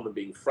getting it home and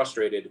being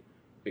frustrated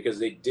because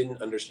they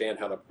didn't understand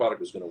how the product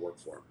was going to work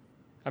for them.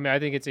 I mean, I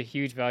think it's a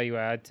huge value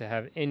add to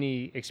have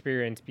any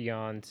experience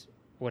beyond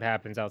what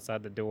happens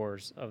outside the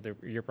doors of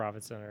your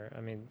profit center.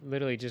 I mean,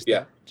 literally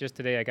Yeah. just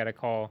today I got a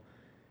call,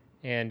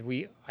 and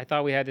I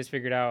thought we had this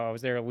figured out. I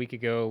was there a week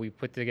ago. We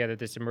put together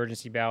this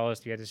emergency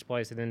ballast. We had to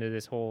splice it into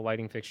this whole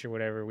lighting fixture,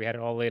 whatever. We had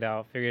it all laid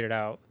out, figured it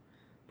out,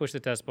 pushed the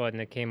test button,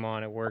 it came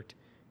on, it worked.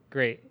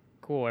 Great,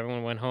 cool.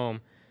 Everyone went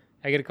home.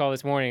 I get a call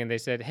this morning, and they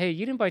said, "Hey,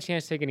 you didn't by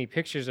chance take any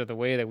pictures of the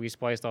way that we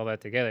spliced all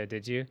that together,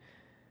 did you?"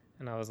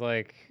 And I was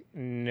like,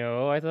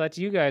 "No, I thought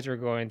you guys were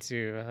going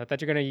to. I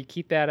thought you're going to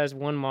keep that as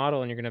one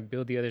model, and you're going to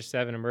build the other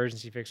 7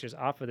 emergency fixtures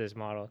off of this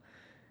model."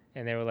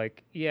 And they were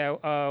like, "Yeah,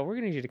 we're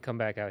going to need you to come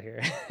back out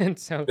here." And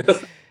so I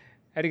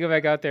had to go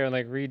back out there and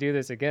like redo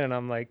this again. And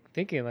I'm like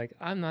thinking like,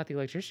 I'm not the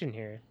electrician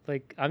here.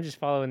 Like, I'm just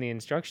following the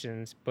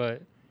instructions.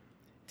 But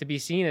to be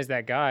seen as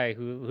that guy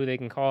who they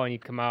can call and you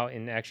come out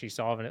and actually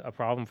solve a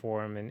problem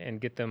for them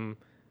and get them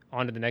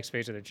onto the next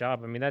phase of their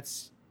job. I mean,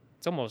 it's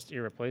almost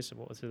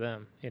irreplaceable to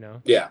them, you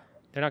know? Yeah.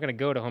 They're not going to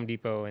go to Home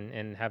Depot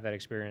and have that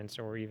experience,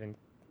 or even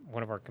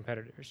one of our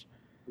competitors.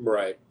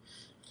 Right.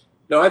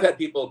 No, I've had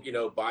people,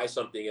 buy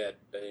something at,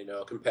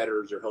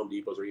 competitors or Home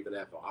Depots or even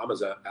at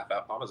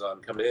Amazon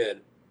come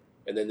in,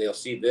 and then they'll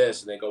see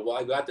this and they go, well,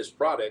 I got this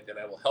product and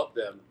I will help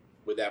them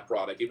with that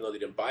product, even though they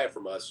didn't buy it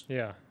from us.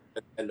 Yeah.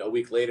 And a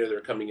week later,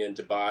 they're coming in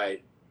to buy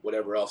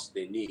whatever else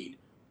they need.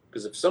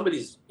 Because if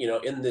somebody's,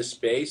 in this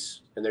space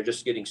and they're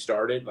just getting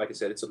started, like I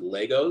said, it's a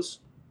Legos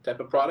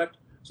type of product.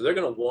 So they're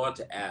going to want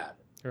to add.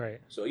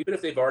 Right. So even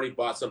if they've already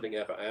bought something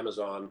at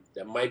Amazon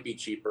that might be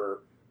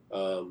cheaper,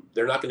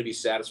 they're not going to be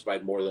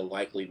satisfied more than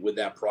likely with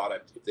that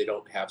product if they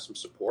don't have some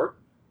support,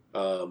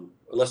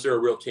 unless they're a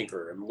real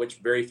tinkerer, which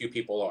very few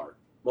people are.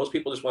 Most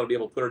people just want to be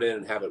able to put it in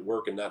and have it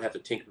work and not have to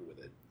tinker with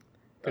it.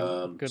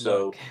 Good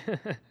so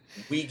luck.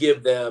 we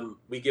give them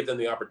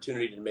the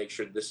opportunity to make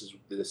sure this is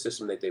the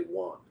system that they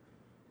want.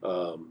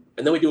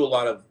 And then we do a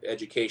lot of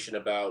education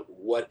about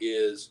what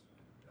is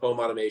home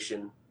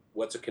automation,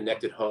 what's a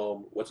connected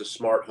home, what's a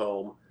smart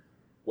home,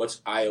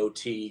 what's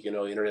IoT,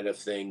 Internet of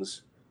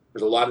Things.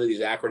 There's a lot of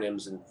these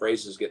acronyms and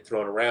phrases get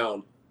thrown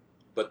around,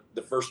 but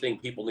the first thing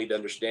people need to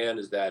understand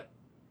is that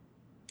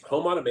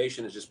home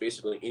automation is just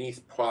basically any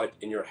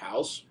product in your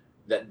house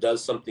that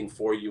does something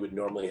for you would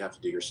normally have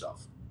to do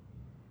yourself.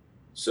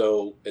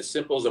 So as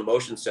simple as a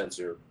motion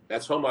sensor,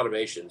 that's home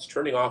automation. It's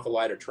turning off a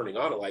light or turning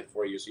on a light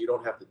for you, so you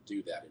don't have to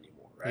do that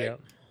anymore, right? Yep.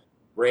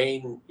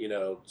 Rain,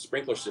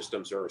 sprinkler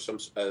systems are some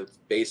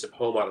base of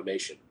home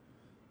automation.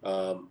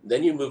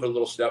 Then you move a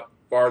little step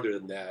farther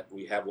than that.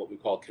 We have what we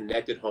call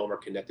connected home or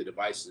connected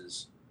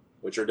devices,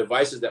 which are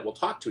devices that will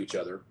talk to each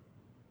other,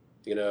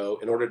 in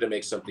order to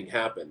make something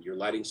happen. Your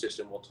lighting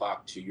system will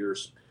talk to your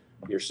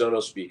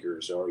Sonos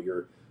speakers, or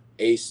your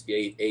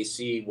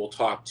AC will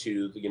talk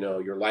to,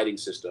 your lighting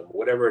system,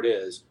 whatever it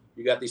is.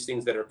 You got these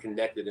things that are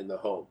connected in the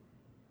home.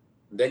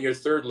 And then your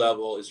third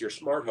level is your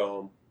smart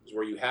home, is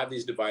where you have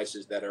these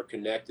devices that are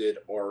connected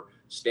or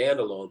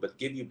standalone, but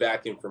give you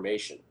back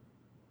information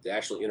to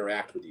actually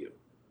interact with you.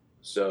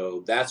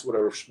 So that's what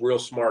a real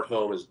smart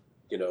home is,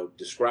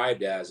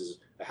 described as, is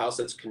a house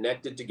that's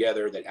connected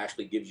together that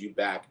actually gives you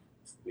back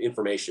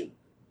information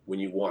when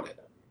you want it.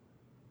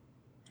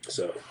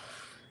 So,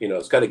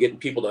 it's kind of getting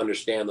people to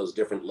understand those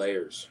different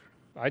layers.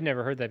 I'd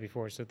never heard that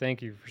before, so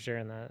thank you for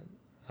sharing that.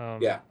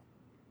 Yeah.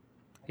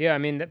 Yeah, I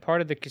mean, that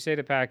part of the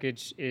Caseta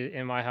package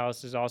in my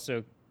house is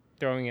also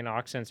throwing in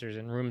aux sensors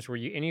in rooms where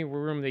any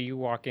room that you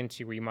walk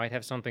into where you might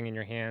have something in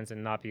your hands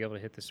and not be able to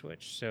hit the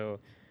switch. So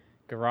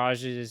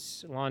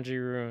garages, laundry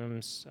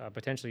rooms,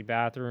 potentially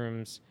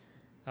bathrooms.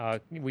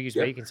 We use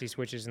vacancy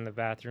switches in the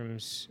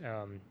bathrooms.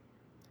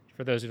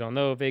 For those who don't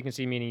know,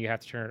 vacancy meaning you have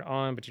to turn it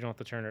on, but you don't have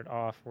to turn it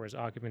off, whereas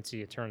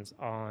occupancy, it turns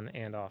on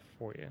and off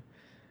for you.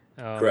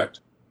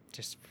 Correct.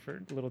 Just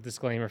for a little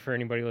disclaimer for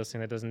anybody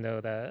listening that doesn't know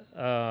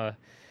that.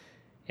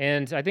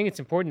 And I think it's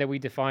important that we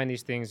define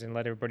these things and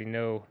let everybody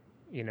know,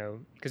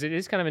 because it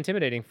is kind of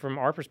intimidating from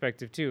our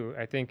perspective too.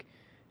 I think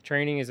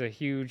training is a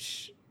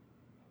huge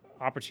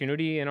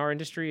opportunity in our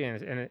industry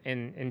and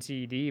in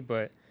CED,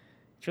 but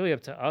it's really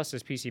up to us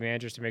as PC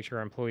managers to make sure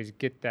our employees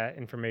get that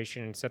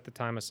information and set the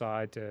time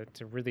aside to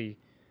really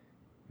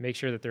make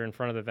sure that they're in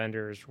front of the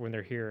vendors when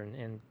they're here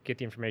and get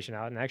the information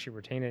out and actually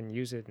retain it and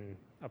use it and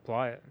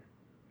apply it.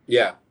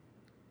 Yeah.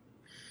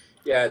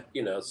 Yeah,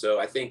 so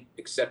I think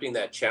accepting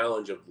that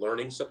challenge of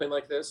learning something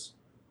like this,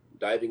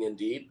 diving in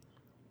deep,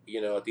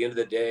 at the end of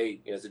the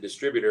day, as a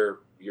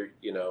distributor, you're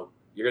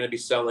going to be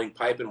selling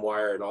pipe and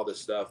wire and all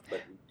this stuff,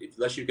 but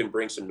unless you can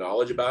bring some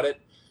knowledge about it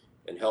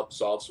and help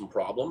solve some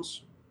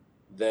problems,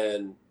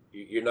 then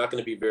you're not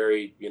going to be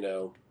very,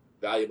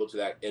 valuable to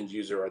that end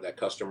user or that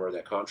customer or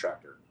that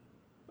contractor.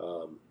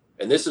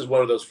 And this is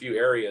one of those few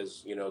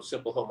areas,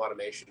 simple home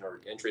automation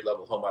or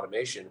entry-level home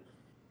automation,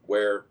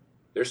 where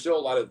there's still a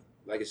lot of,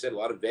 like I said, a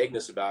lot of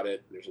vagueness about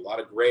it. There's a lot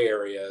of gray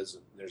areas.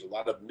 There's a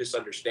lot of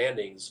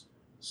misunderstandings.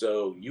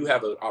 So you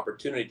have an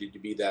opportunity to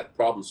be that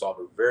problem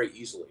solver very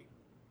easily.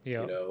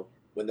 Yeah.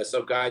 When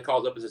some guy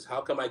calls up and says,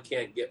 how come I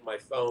can't get my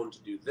phone to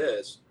do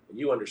this? And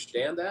you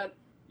understand that,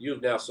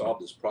 you've now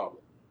solved this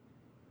problem.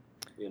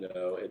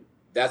 and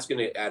that's going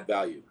to add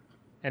value.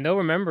 And they'll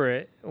remember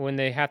it when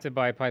they have to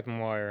buy pipe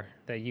and wire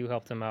that you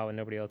helped them out and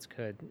nobody else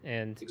could.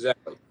 And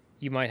Exactly.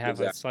 you might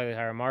have a slightly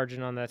higher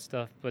margin on that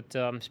stuff. But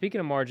speaking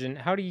of margin,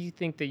 how do you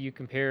think that you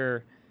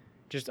compare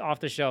just off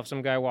the shelf?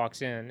 Some guy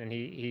walks in and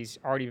he's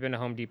already been to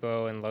Home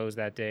Depot and Lowe's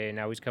that day, and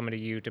now he's coming to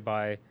you to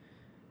buy,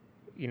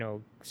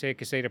 say a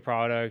Caseta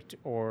product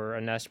or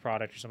a Nest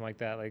product or something like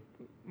that. Like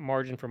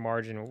margin for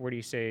margin, where do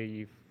you say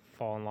you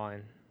fall in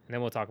line? And then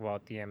we'll talk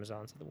about the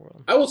Amazons of the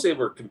world. I will say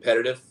we're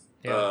competitive.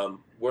 Yeah.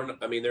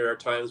 There are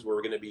times where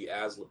we're going to be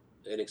as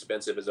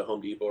inexpensive as a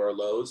Home Depot or a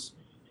Lowe's,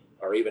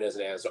 or even as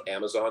an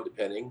Amazon,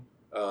 depending.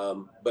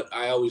 But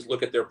I always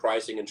look at their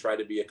pricing and try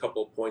to be a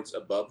couple of points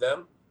above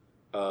them,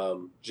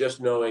 just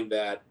knowing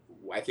that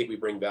I think we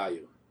bring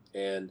value.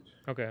 And,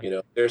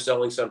 they're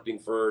selling something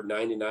for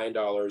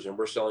 $99 and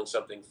we're selling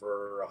something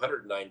for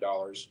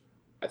 $109.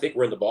 I think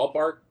we're in the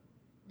ballpark.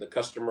 The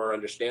customer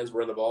understands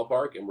we're in the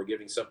ballpark and we're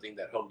giving something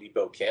that Home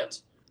Depot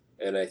can't.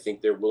 And I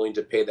think they're willing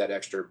to pay that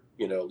extra,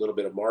 little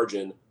bit of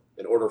margin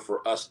in order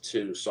for us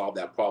to solve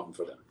that problem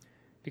for them.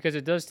 Because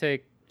it does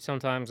take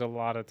sometimes a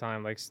lot of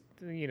time. Like,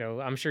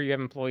 I'm sure you have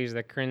employees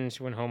that cringe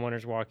when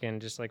homeowners walk in,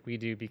 just like we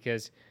do,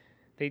 because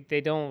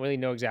they don't really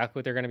know exactly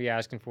what they're going to be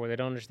asking for. They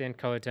don't understand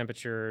color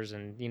temperatures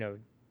and,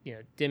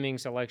 dimming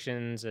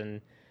selections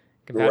and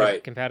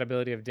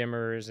compatibility of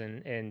dimmers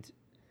and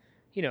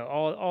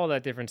all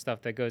that different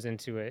stuff that goes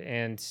into it,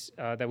 and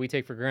that we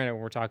take for granted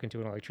when we're talking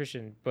to an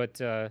electrician. But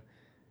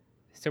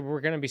so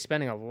we're going to be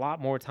spending a lot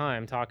more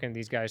time talking to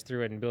these guys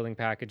through it and building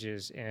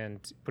packages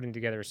and putting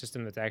together a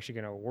system that's actually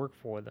going to work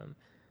for them.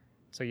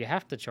 So you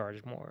have to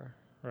charge more,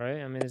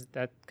 right? I mean, is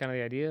that kind of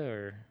the idea,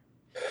 or?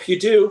 You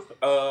do.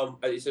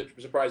 It's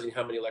surprising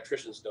how many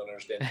electricians don't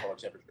understand color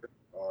temperature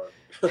or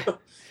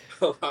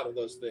a lot of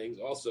those things.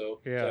 Also,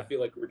 yeah. So I feel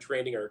like we're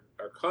training our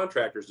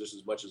contractors just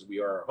as much as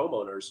we are our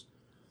homeowners.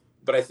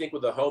 But I think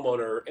with the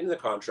homeowner and the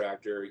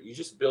contractor, you're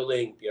just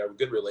building a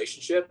good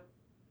relationship.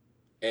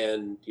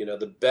 And,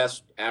 the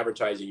best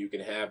advertising you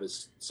can have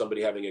is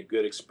somebody having a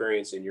good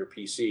experience in your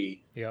PC.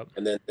 Yep.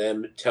 And then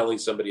them telling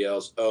somebody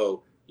else,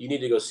 oh, you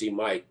need to go see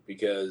Mike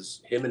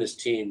because him and his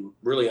team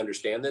really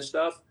understand this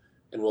stuff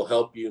and will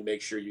help you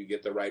make sure you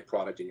get the right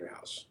product in your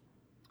house.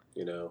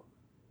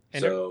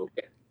 So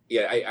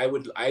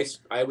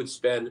I would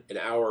spend an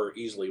hour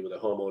easily with a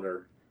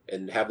homeowner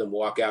and have them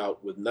walk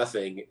out with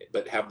nothing,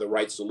 but have the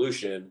right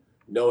solution,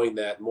 knowing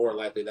that more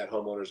likely that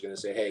homeowner is going to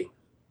say, hey,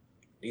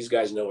 these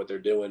guys know what they're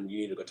doing. You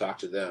need to go talk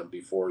to them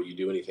before you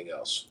do anything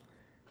else.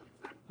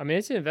 I mean,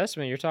 it's an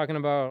investment. You're talking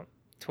about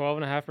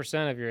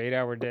 12.5% of your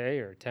 8-hour day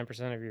or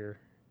 10% of your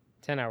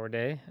 10-hour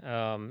day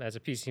as a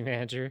PC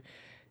manager.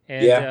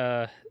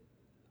 And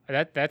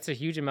that's a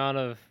huge amount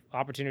of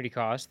opportunity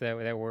cost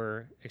that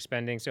we're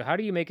expending. So how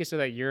do you make it so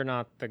that you're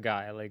not the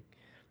guy? Like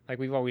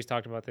we've always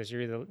talked about this.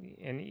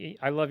 And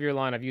I love your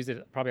line. I've used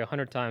it probably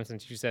 100 times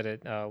since you said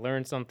it.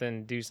 Learn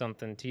something, do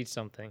something, teach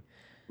something.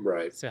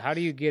 Right. So how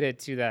do you get it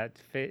to that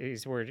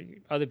phase where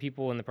other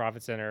people in the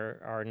profit center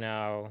are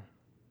now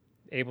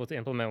able to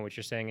implement what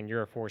you're saying and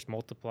you're a force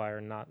multiplier,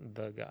 not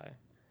the guy?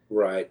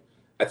 Right.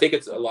 I think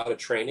it's a lot of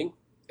training.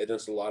 And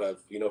it's a lot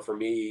of, for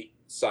me,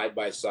 side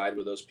by side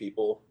with those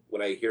people,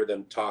 when I hear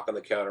them talk on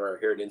the counter or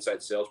hear an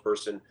inside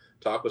salesperson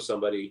talk with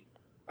somebody,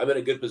 I'm in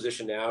a good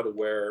position now to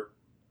where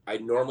I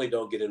normally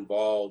don't get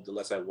involved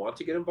unless I want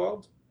to get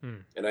involved.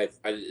 And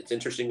it's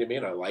interesting to me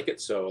and I like it.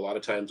 So a lot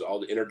of times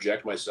I'll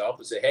interject myself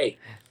and say, hey,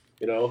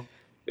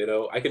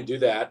 I can do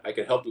that. I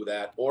can help you with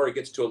that. Or it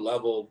gets to a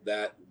level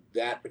that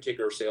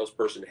particular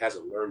salesperson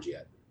hasn't learned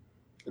yet.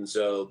 And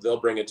so they'll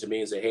bring it to me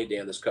and say, hey,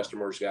 Dan, this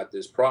customer's got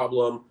this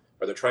problem,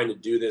 or they're trying to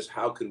do this.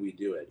 How could we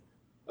do it?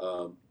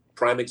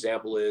 Prime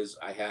example is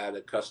I had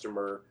a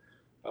customer,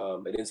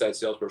 an inside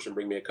salesperson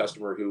bring me a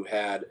customer who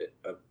had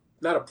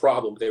not a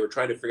problem, but they were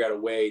trying to figure out a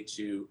way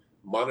to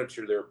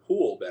monitor their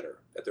pool better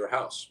at their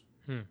house.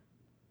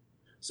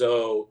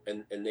 So,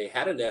 and they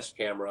had a Nest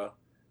camera,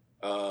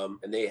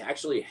 and they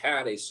actually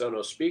had a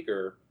Sonos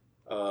speaker,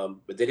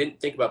 but they didn't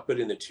think about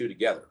putting the two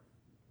together.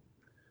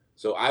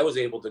 So I was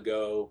able to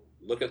go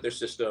look at their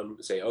system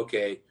and say,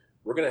 okay,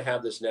 we're going to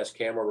have this Nest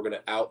camera. We're going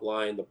to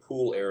outline the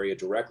pool area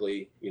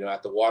directly,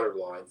 at the water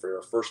line for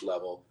our first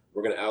level.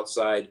 We're going to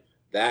outside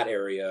that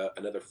area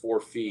another 4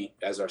 feet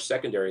as our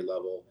secondary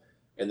level.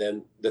 And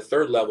then the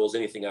third level is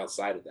anything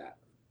outside of that.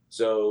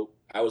 So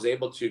I was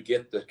able to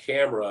get the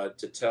camera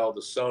to tell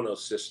the Sonos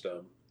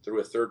system through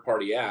a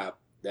third-party app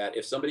that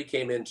if somebody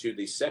came into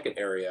the second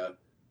area,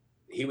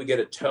 he would get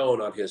a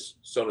tone on his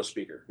Sonos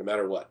speaker, no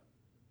matter what.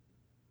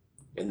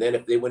 And then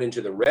if they went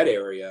into the red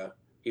area,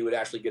 he would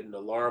actually get an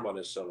alarm on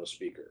his Sonos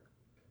speaker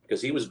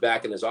because he was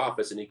back in his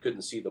office and he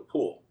couldn't see the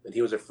pool. And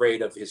he was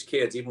afraid of his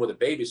kids, even with a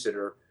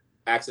babysitter,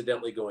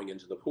 accidentally going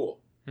into the pool.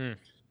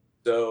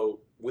 So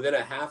within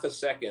a half a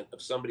second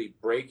of somebody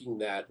breaking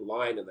that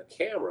line in the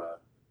camera,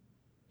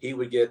 he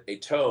would get a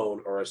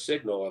tone or a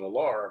signal, an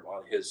alarm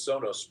on his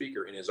Sonos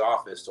speaker in his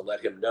office to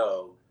let him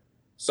know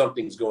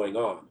something's going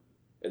on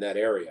in that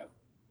area.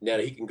 Now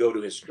he can go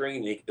to his screen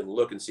and he can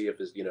look and see if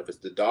it's, if it's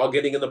the dog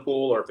getting in the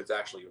pool or if it's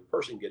actually a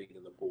person getting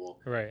in the pool.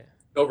 Right.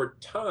 Over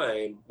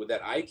time, with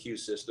that IQ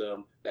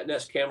system, that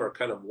Nest camera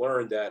kind of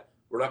learned that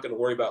we're not going to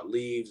worry about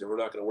leaves and we're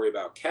not going to worry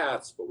about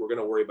cats, but we're going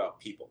to worry about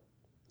people.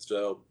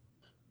 So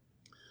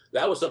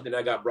that was something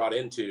I got brought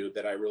into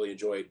that I really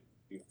enjoyed,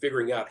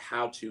 figuring out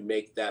how to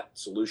make that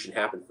solution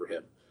happen for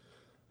him.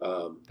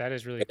 That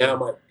is really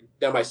cool.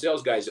 Now my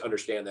sales guys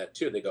understand that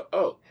too. They go,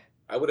 oh,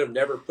 I would have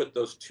never put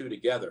those two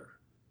together,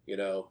 and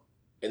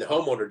the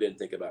homeowner didn't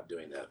think about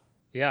doing that.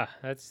 Yeah,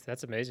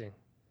 that's amazing.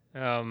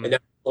 And now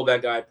I sold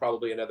that guy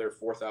probably another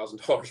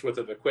 $4,000 worth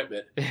of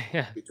equipment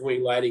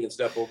between lighting and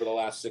stuff over the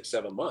last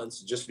 6-7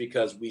 months, just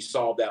because we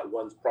solved that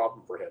one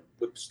problem for him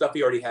with stuff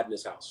he already had in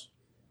his house.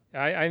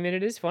 I mean,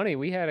 it is funny.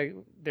 We had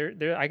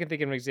I can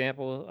think of an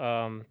example.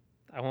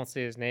 I won't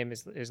say his name,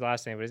 his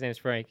last name, but his name is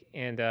Frank,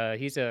 and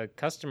he's a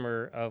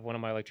customer of one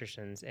of my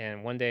electricians.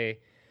 And one day,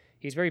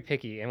 he's very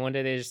picky. And one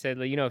day they just said,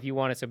 if you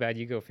want it so bad,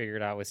 you go figure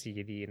it out with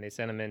CED, and they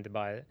sent him in to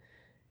buy it.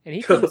 And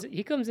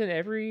he comes in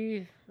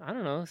every, I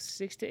don't know,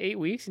 6 to 8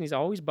 weeks, and he's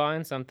always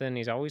buying something.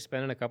 He's always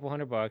spending a couple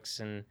 $100,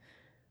 and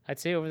I'd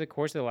say over the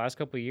course of the last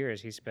couple of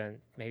years, he's spent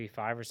maybe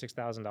 $5,000 or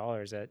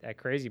 $6,000 at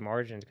crazy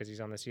margins because he's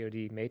on the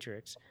COD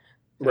matrix.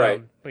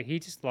 Right. But he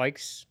just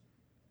likes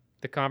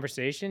the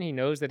conversation. He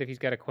knows that if he's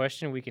got a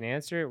question, we can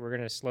answer it. We're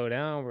going to slow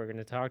down. We're going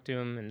to talk to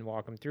him and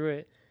walk him through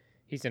it.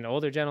 He's an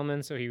older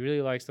gentleman, so he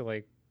really likes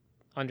to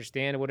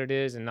understand what it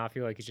is and not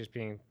feel like he's just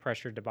being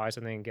pressured to buy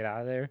something and get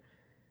out of there.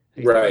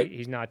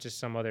 He's not just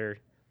some other,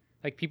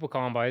 people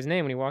call him by his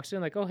name when he walks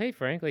in, oh, hey,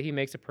 Frank. He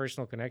makes a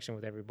personal connection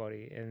with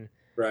everybody. And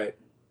right.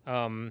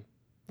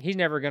 He's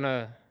never going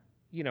to,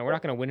 we're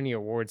not going to win any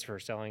awards for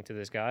selling to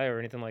this guy or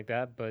anything like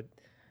that. But,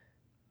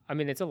 I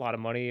mean, it's a lot of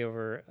money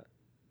for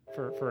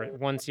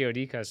one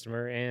COD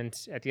customer. And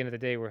at the end of the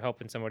day, we're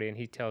helping somebody, and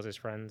he tells his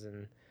friends.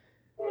 And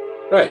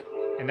right.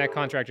 And that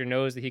contractor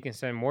knows that he can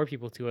send more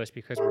people to us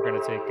because we're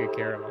going to take good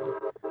care of them.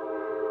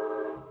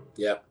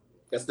 Yeah.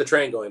 That's the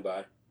train going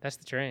by. That's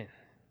the train.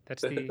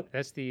 That's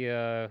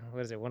the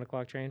what is it, 1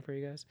 o'clock train for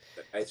you guys?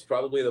 It's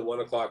probably the 1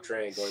 o'clock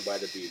train going by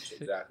the beach.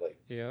 Exactly.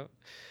 Yeah.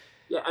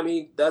 Yeah. I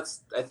mean,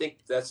 I think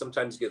that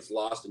sometimes gets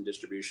lost in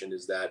distribution,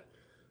 is that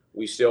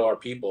we still are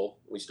people.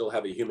 We still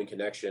have a human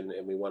connection,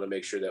 and we want to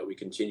make sure that we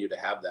continue to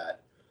have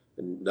that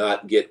and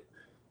not get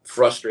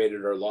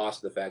frustrated or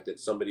lost in the fact that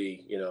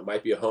somebody,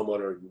 might be a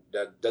homeowner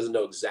that doesn't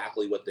know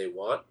exactly what they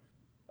want.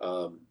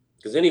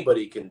 Because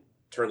anybody can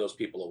turn those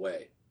people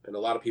away, and a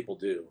lot of people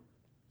do.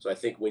 So I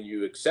think when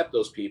you accept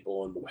those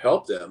people and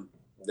help them,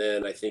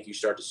 then I think you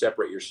start to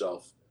separate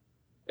yourself.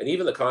 And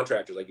even the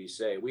contractors, like you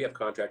say, we have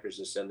contractors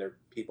that send their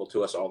people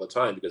to us all the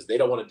time because they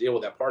don't want to deal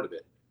with that part of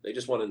it. They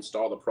just want to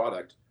install the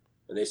product.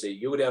 And they say,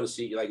 you go down to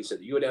CES, like you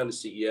said, you go down to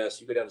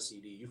CES, you go down to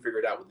CD, you figure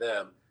it out with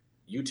them.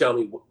 You tell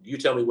me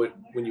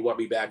when you want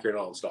me back here, and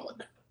I'll install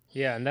it.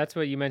 Yeah, and that's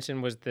what you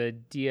mentioned was the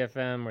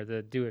DFM, or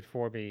the do it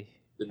for me.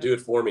 The do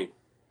it for me.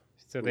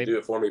 So the do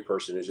it for me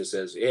person, it just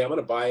says, hey, I'm going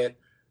to buy it.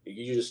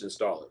 You just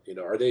install it,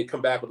 or they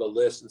come back with a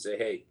list and say,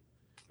 hey,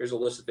 here's a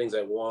list of things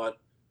I want,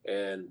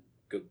 and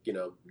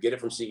get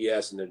it from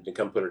CES and then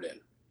come put it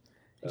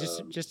in.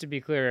 Just to be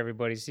clear,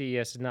 everybody,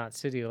 CES is not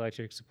City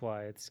Electric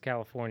Supply. It's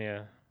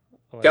California.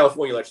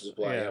 California Electric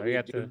Supply.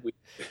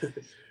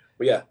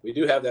 Yeah, we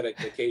do have that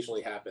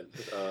occasionally happen,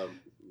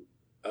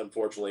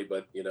 unfortunately,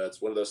 but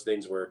it's one of those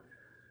things where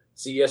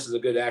CES is a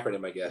good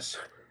acronym, I guess.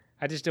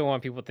 I just don't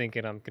want people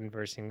thinking I'm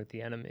conversing with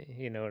the enemy.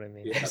 You know what I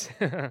mean?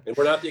 Yeah. And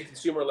we're not the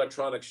Consumer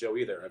Electronics Show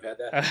either. I've had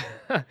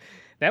that.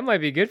 That might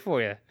be good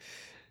for you.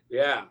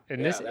 Yeah.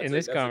 In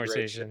this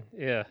conversation.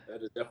 Yeah.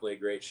 That is definitely a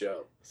great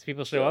show. So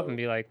people show up and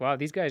be like, wow,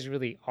 these guys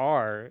really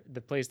are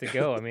the place to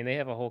go. I mean, they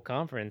have a whole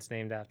conference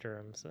named after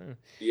them. So.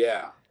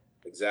 Yeah,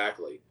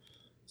 exactly.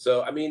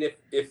 So, I mean,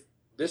 if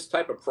this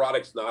type of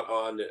product's not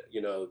on,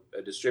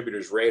 a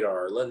distributor's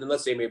radar, and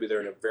let's say maybe they're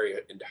in a very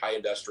high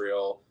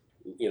industrial,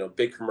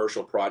 big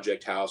commercial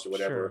project house or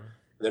whatever, sure.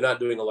 They're not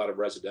doing a lot of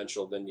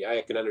residential, then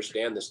I can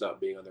understand this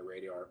not being on their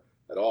radar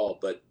at all.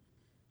 But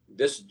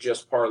this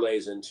just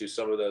parlays into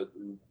some of the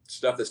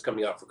stuff that's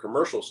coming out for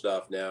commercial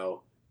stuff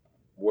now,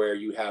 where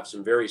you have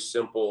some very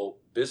simple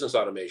business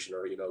automation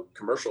or,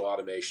 commercial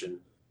automation.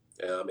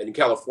 And in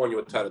California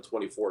with Title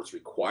 24, it's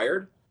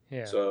required.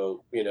 Yeah.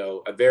 So,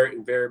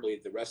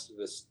 invariably, the rest of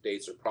the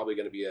states are probably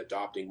going to be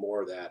adopting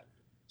more of that.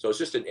 So it's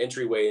just an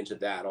entryway into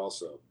that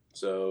also.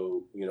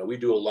 So, we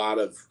do a lot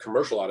of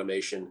commercial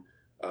automation,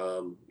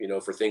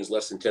 for things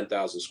less than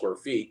 10,000 square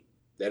feet,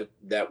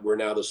 that we're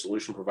now the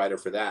solution provider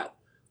for that,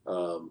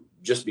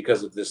 just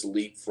because of this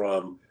leap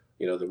from,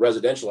 the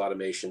residential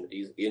automation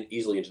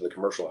easily into the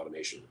commercial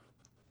automation.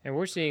 And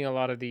we're seeing a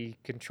lot of the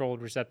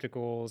controlled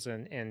receptacles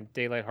and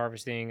daylight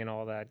harvesting and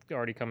all that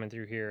already coming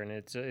through here. And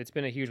it's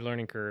been a huge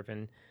learning curve.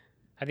 And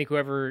I think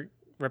whoever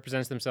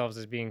represents themselves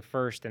as being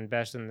first and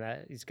best in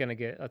that is going to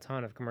get a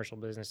ton of commercial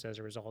business as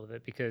a result of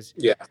it, because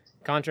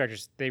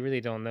contractors, they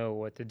really don't know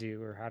what to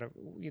do or how to,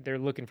 they're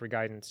looking for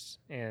guidance.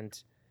 And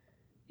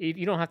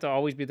you don't have to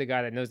always be the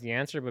guy that knows the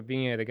answer, but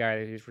being the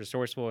guy who's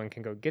resourceful and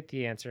can go get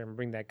the answer and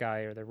bring that guy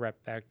or the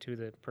rep back to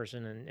the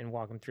person and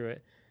walk them through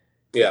it.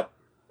 Yeah.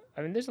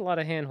 I mean, there's a lot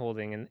of hand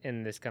holding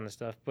in this kind of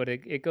stuff, but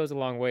it goes a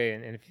long way.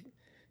 And if,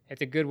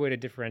 it's a good way to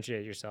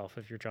differentiate yourself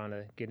if you're trying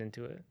to get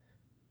into it.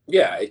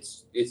 Yeah.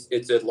 It's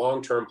a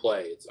long-term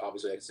play. It's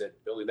obviously, like I said,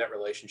 building that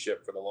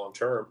relationship for the long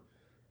term,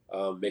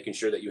 making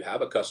sure that you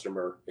have a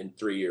customer in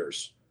 3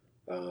 years.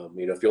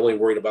 If you're only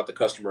worried about the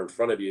customer in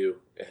front of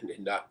you and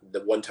not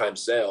the one-time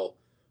sale,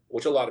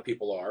 which a lot of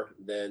people are,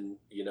 then,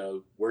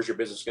 where's your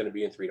business going to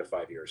be in 3 to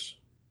 5 years?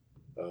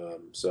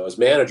 So as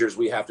managers,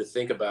 we have to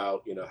think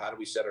about, how do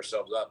we set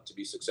ourselves up to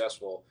be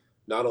successful,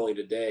 not only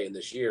today and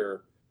this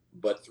year,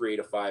 but 3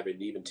 to 5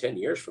 and even 10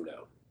 years from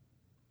now.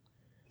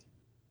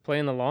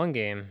 Playing the long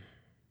game.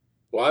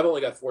 Well, I've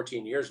only got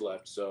 14 years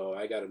left, so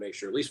I got to make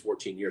sure at least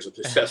 14 years I'm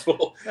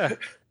successful. Then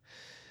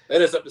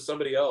it's up to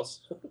somebody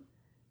else.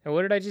 And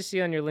what did I just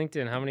see on your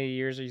LinkedIn? How many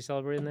years are you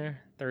celebrating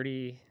there?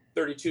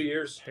 32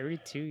 years.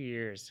 32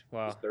 years.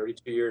 Wow.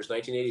 32 years.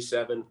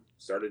 1987,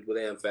 started with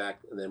AmFac,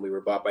 and then we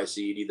were bought by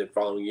CED the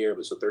following year.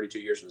 But so 32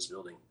 years in this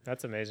building.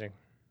 That's amazing.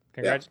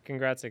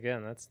 Congrats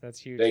again. That's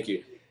huge. Thank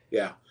you.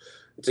 Yeah,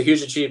 it's a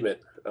huge achievement.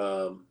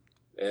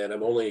 And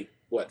I'm only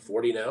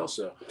 40 now,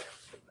 so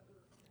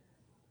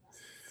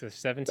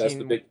 17.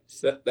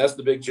 That's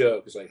the big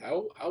joke. It's like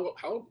how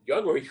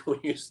young were you when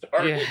you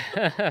started?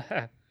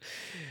 Yeah.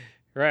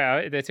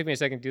 Right. It took me a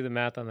second to do the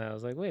math on that. I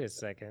was like, wait a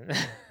second.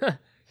 I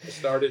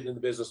started in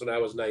the business when I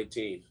was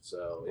 19,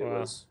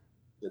 so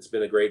it's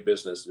been a great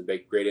business and a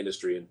great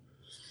industry,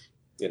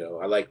 and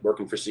I like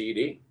working for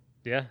CED.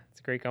 Yeah, it's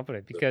a great company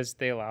because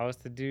they allow us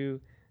to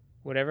do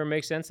whatever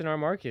makes sense in our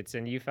markets,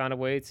 and you found a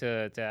way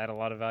to add a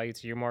lot of value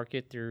to your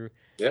market through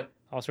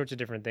all sorts of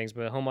different things.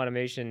 But home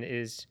automation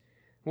is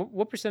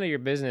what percent of your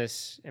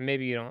business, and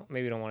maybe you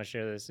don't want to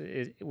share this,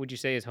 would you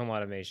say is home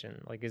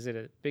automation? Like, is it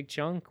a big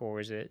chunk or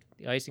is it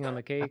the icing on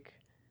the cake?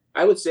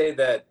 I would say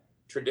that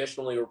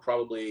traditionally we're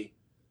probably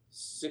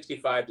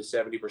 65 to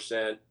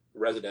 70%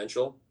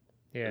 residential,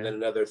 and then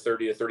another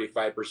 30 to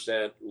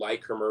 35%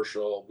 light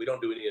commercial. We don't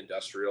do any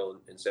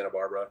industrial in Santa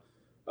Barbara.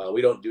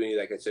 We don't do any,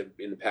 like I said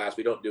in the past,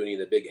 we don't do any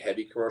of the big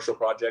heavy commercial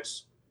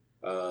projects,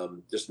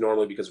 just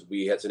normally because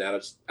it's an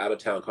out of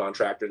town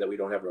contractor that we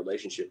don't have a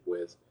relationship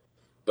with.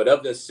 But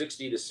of the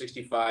 60 to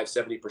 65,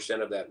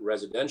 70% of that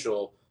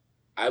residential,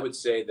 I would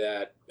say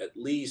that at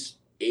least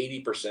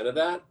 80% of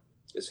that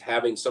is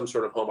having some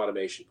sort of home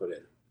automation put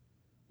in.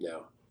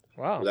 Now,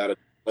 wow.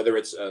 Whether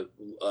it's a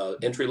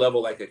entry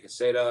level like a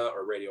Caseta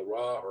or Radio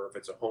Raw, or if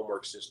it's a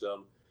homework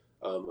system,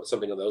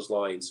 something on those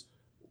lines,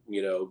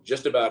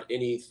 just about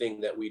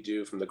anything that we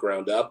do from the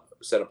ground up,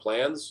 set of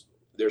plans,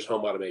 there's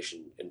home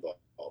automation involved.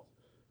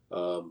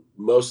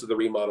 Most of the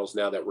remodels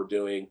now that we're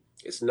doing,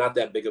 it's not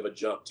that big of a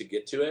jump to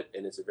get to it.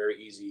 And it's a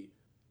very easy,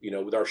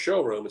 with our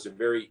showroom, it's a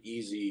very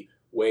easy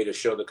way to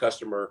show the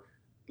customer,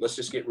 let's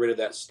just get rid of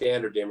that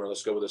standard dimmer.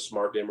 Let's go with a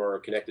smart dimmer or a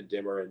connected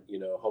dimmer and,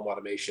 home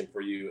automation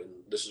for you. And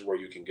this is where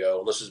you can go.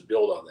 And let's just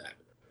build on that.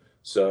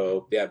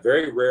 So yeah,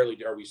 very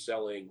rarely are we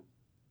selling,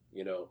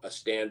 a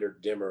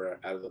standard dimmer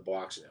out of the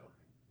box now.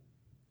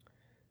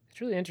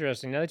 It's really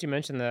interesting. Now that you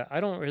mentioned that,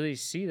 I don't really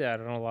see that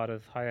on a lot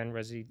of high-end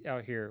resi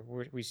out here.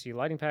 We see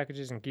lighting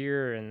packages and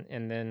gear,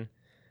 and then,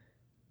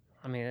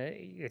 I mean,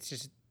 it's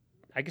just,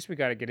 I guess we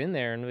got to get in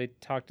there and really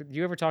talk to. Do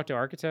you ever talk to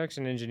architects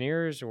and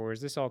engineers, or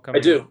is this all coming?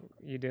 I do.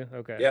 You do?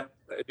 Okay. Yep,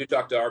 I do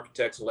talk to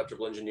architects,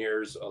 electrical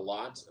engineers a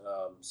lot.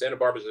 Santa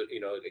Barbara's,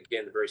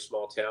 again, a very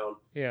small town.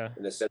 Yeah.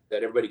 In the sense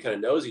that everybody kind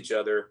of knows each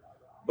other.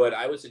 But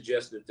I would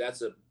suggest that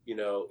that's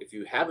if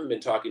you haven't been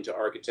talking to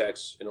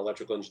architects and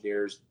electrical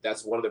engineers,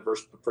 that's one of the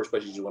first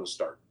places you want to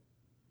start.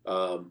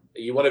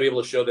 You want to be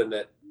able to show them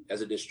that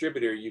as a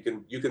distributor, you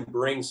can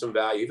bring some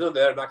value, even though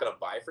they're not going to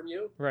buy from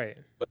you. Right.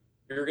 But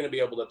you're going to be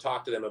able to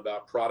talk to them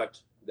about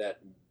product that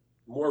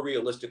more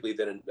realistically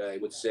than I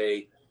would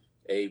say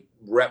a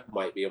rep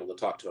might be able to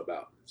talk to them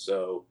about.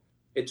 So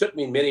it took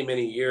me many,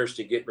 many years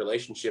to get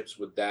relationships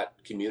with that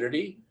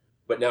community.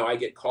 But now I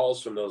get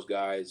calls from those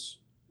guys,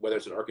 whether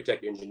it's an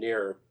architect,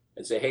 engineer,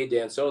 and say, hey,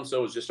 Dan,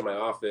 so-and-so was just in my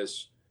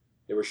office.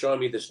 They were showing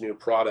me this new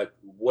product.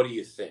 What do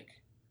you think?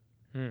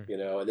 And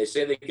they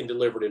say they can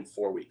deliver it in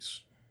 4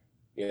 weeks,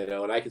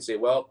 and I can say,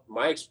 well,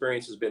 my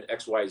experience has been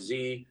X, Y,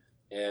 Z.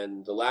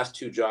 And the last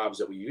 2 jobs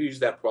that we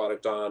used that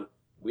product on,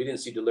 we didn't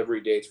see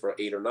delivery dates for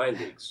 8 or 9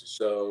 weeks.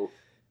 So,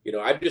 we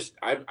just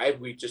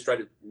try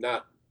to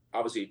not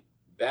obviously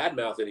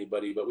badmouth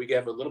anybody, but we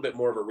have a little bit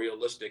more of a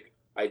realistic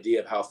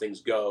idea of how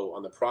things go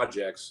on the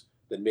projects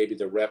than maybe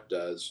the rep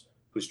does,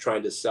 who's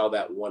trying to sell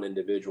that one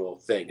individual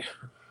thing.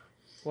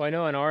 Well, I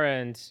know on our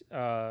end,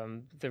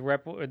 the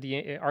rep or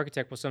the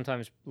architect will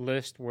sometimes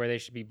list where they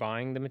should be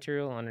buying the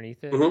material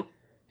underneath it. Mm-hmm.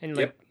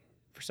 And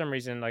for some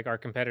reason, our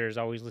competitors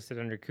always listed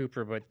under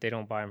Cooper, but they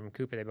don't buy them from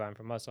Cooper. They buy them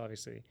from us,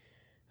 obviously.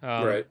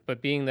 Right.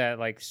 But being that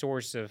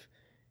source of,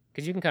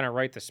 because you can kind of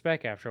write the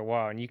spec after a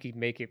while, and you can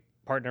make it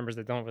part numbers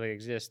that don't really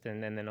exist,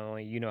 and then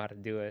only you know how to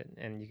do it,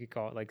 and you could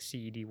call it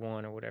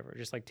CED1 or whatever,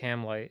 just like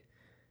Tamlight.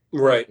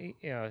 Right.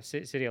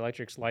 City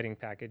Electric's lighting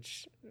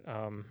package.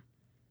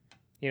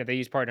 They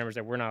use part numbers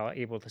that we're not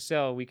able to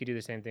sell. We could do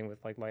the same thing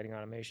with like lighting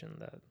automation.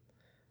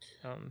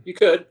 You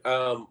could.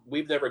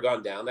 We've never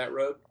gone down that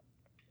road,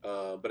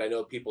 but I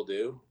know people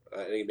do.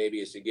 I think maybe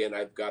it's, again,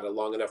 I've got a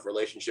long enough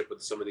relationship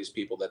with some of these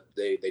people that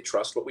they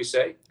trust what we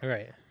say.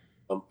 Right.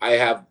 I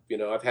have,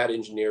 I've had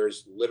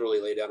engineers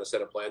literally lay down a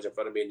set of plans in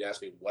front of me and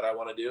ask me what I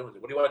want to do.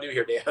 What do you want to do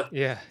here, Dan?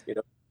 Yeah.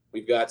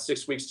 We've got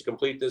 6 weeks to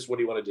complete this. What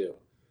do you want to do?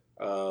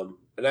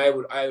 And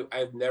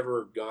I've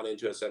never gone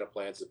into a set of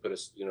plans to put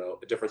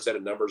a different set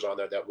of numbers on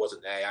there that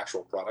wasn't an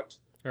actual product.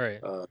 Right.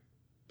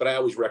 But I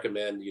always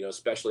recommend,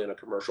 especially in a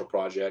commercial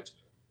project,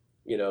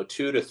 2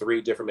 to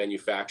 3 different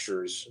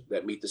manufacturers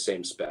that meet the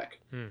same spec.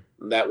 And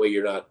that way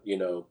you're not,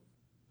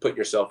 putting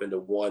yourself into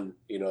one,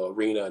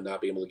 arena and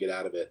not being able to get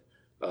out of it.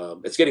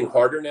 It's getting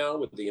harder now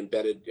with the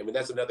embedded. I mean,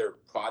 that's another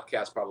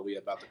podcast probably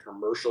about the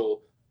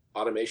commercial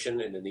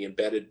automation and then the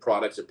embedded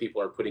products that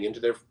people are putting into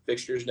their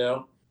fixtures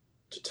now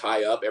to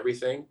tie up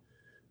everything.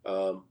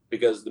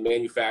 Because the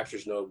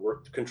manufacturers know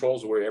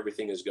controls where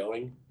everything is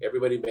going.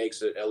 Everybody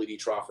makes an LED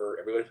troffer,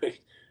 everybody makes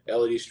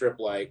LED strip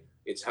light.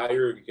 It's how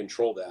you're going to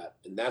control that.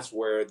 And that's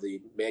where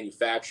the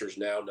manufacturers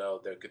now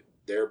know that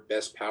their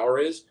best power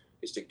is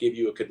to give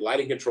you a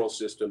lighting control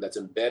system that's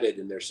embedded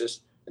in their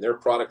system, in their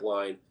product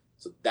line.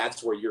 So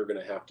that's where you're going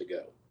to have to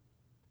go.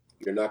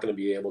 You're not going to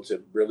be able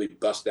to really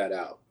bust that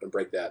out and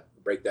break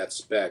that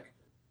spec,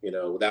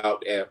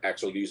 without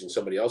actually using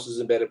somebody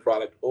else's embedded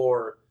product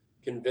or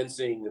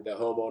convincing the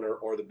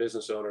homeowner or the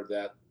business owner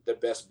that the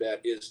best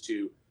bet is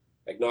to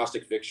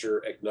agnostic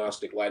fixture,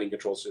 agnostic lighting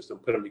control system,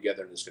 put them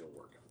together and it's going to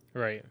work.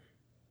 Right.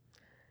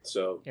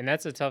 So, and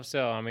that's a tough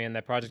sell. I mean,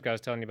 that project I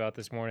was telling you about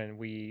this morning,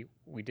 we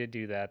did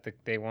do that.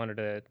 They wanted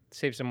to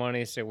save some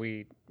money, so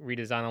we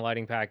redesigned the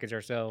lighting package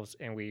ourselves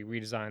and we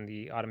redesigned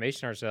the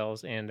automation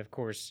ourselves. And of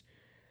course,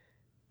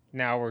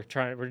 now we're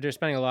just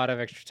spending a lot of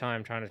extra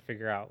time trying to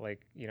figure out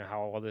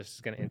how all this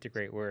is going to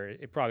integrate, where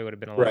it probably would have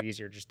been a lot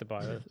easier just to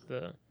buy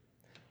the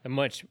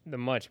much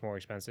more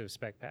expensive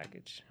spec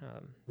package.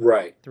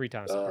 3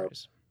 times the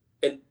price.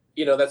 And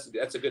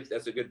that's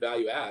a good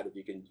value add if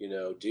you can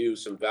do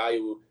some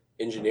value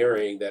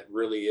engineering that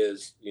really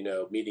is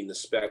meeting the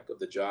spec of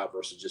the job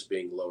versus just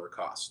being lower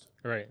cost.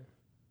 Right.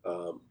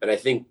 And I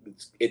think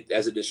it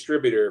as a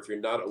distributor, if you're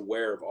not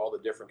aware of all the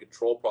different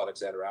control products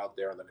that are out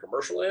there on the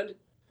commercial end,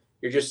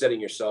 you're just setting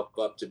yourself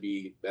up to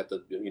be at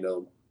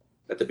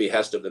the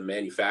behest of the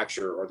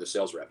manufacturer or the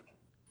sales rep.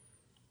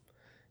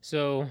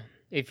 So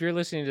if you're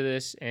listening to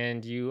this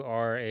and you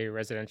are a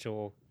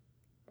residential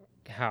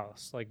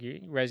house, like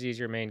resi is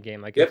your main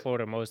game, like in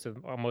Florida, most of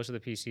the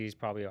PCs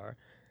probably are,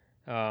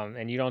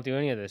 and you don't do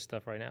any of this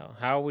stuff right now,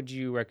 how would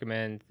you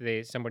recommend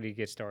somebody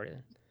get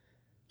started?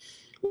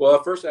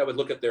 Well, first I would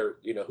look at their,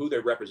 who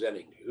they're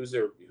representing, who's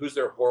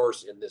their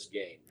horse in this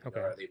game. Okay.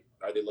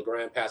 Are they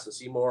LeGrand, Pass and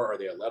Seymour? Are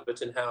they a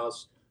Leviton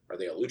house? Are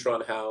they a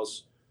Lutron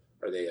house?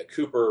 Are they a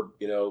Cooper,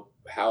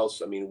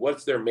 house? I mean,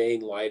 what's their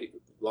main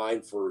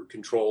line for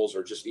controls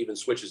or just even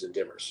switches and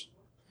dimmers?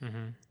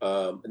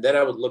 Mm-hmm. And then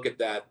I would look at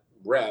that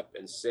rep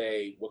and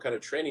say, what kind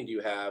of training do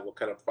you have? What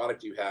kind of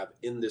product do you have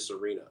in this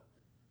arena?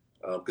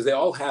 Because they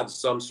all have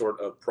some sort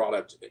of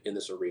product in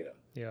this arena.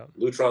 Yeah.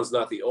 Lutron's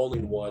not the only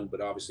one,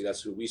 but obviously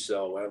that's who we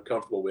sell and I'm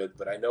comfortable with.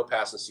 But I know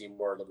Pass and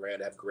Seymour and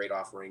LeGrand have great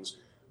offerings.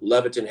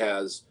 Leviton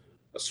has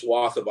a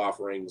swath of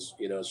offerings,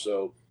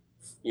 so,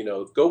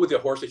 go with the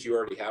horse that you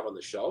already have on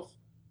the shelf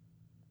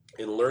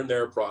and learn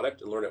their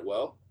product and learn it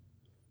well.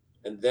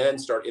 And then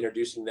start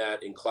introducing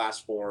that in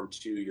class form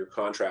to your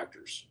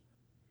contractors.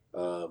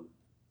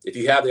 If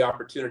you have the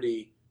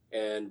opportunity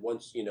and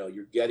once,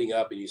 you're getting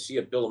up and you see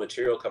a bill of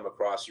material come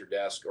across your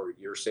desk or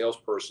your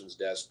salesperson's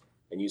desk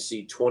and you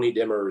see 20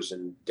 dimmers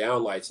and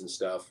downlights and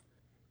stuff,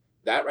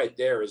 that right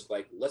there is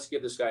like, let's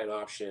give this guy an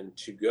option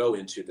to go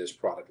into this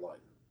product line,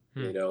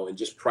 and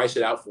just price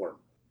it out for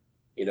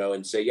him,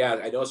 and say, yeah,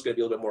 I know it's going to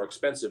be a little bit more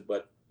expensive,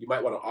 but you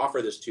might want to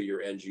offer this to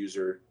your end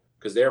user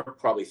because they're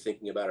probably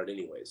thinking about it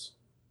anyways.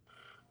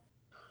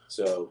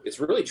 So it's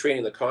really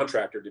training the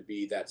contractor to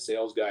be that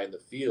sales guy in the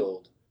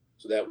field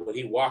so that when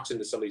he walks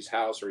into somebody's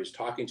house or he's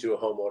talking to a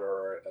homeowner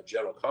or a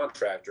general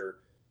contractor,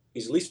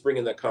 he's at least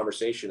bringing that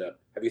conversation up.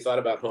 Have you thought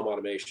about home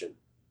automation?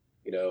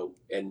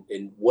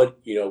 And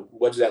what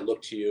does that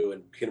look to you?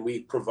 And can we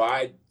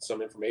provide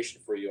some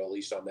information for you, at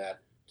least on that,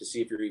 to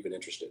see if you're even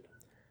interested?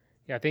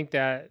 Yeah, I think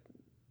that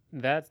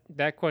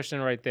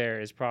question right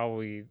there is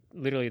probably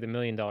literally the $1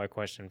 million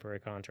question for a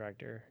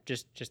contractor.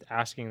 Just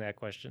asking that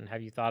question.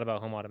 Have you thought about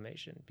home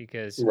automation?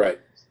 Because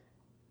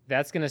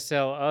that's going to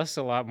sell us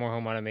a lot more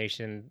home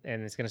automation,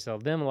 and it's going to sell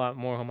them a lot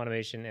more home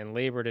automation and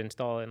labor to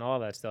install it and all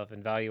that stuff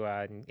and value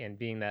add and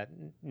being that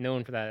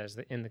known for that as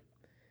in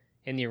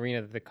the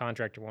arena that the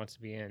contractor wants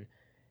to be in.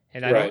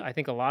 And I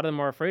think a lot of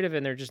them are afraid of it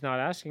and they're just not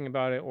asking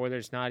about it, or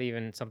there's not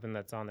even something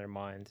that's on their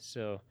mind.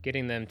 So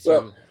getting them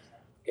to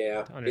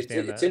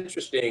understand it's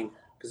interesting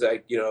because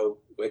I go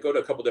to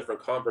a couple different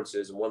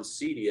conferences and one's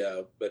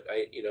CEDIA, but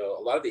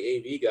a lot of the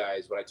AV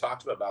guys, when I talk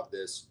to them about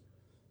this,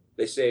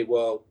 they say,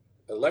 well,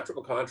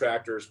 electrical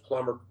contractors,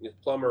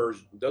 plumbers,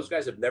 those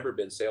guys have never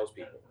been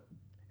salespeople.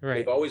 Right.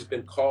 They've always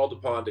been called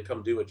upon to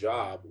come do a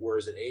job,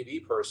 whereas an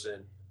AV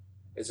person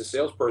is a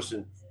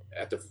salesperson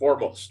at the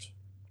foremost.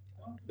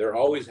 They're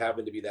always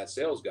having to be that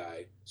sales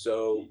guy.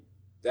 So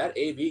that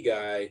AV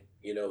guy,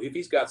 if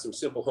he's got some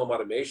simple home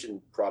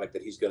automation product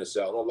that he's going to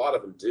sell, and a lot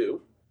of them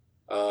do,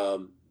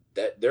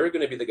 that they're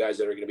going to be the guys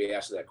that are going to be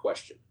asking that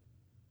question.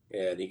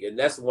 And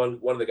that's one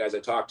of the guys I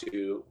talked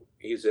to.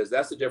 He says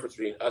that's the difference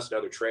between us and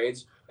other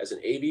trades. As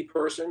an AV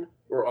person,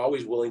 we're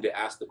always willing to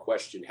ask the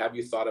question, have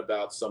you thought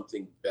about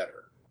something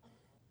better?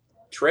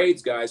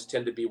 Trades guys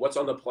tend to be, what's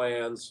on the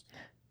plans?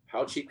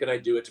 How cheap can I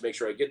do it to make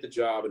sure I get the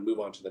job and move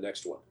on to the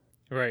next one?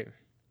 Right.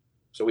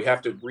 So we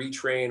have to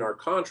retrain our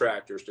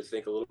contractors to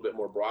think a little bit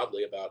more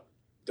broadly about,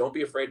 don't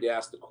be afraid to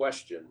ask the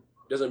question.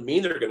 It doesn't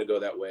mean they're going to go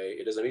that way.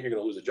 It doesn't mean you're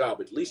going to lose a job,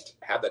 but at least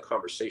have that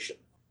conversation.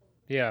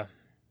 Yeah.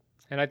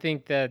 And I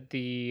think that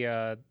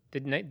the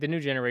new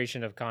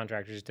generation of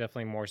contractors is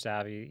definitely more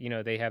savvy.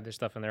 They have their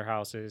stuff in their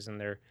houses and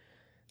they're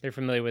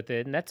familiar with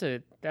it, and that's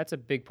a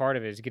big part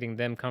of it, is getting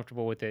them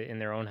comfortable with it in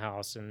their own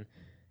house, and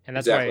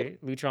that's Exactly.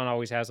 why Lutron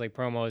always has like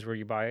promos where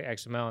you buy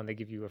XML and they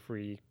give you a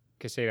free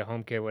Caseta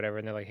HomeKit, whatever,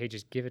 and they're like, hey,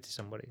 just give it to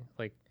somebody,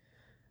 like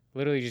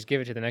literally just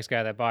give it to the next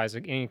guy that buys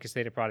any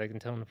Caseta product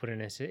and tell him to put it in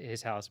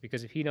his house,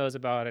 because if he knows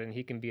about it and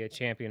he can be a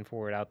champion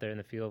for it out there in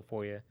the field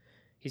for you,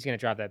 he's going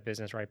to drive that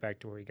business right back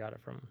to where he got it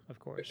from, of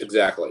course.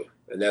 Exactly.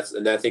 And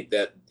I think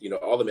that,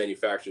 all the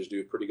manufacturers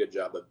do a pretty good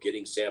job of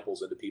getting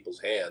samples into people's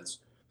hands.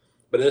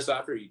 But this,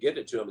 after you get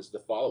it to them, is the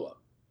follow-up.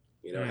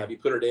 Have you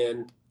put it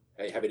in?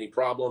 Hey, have any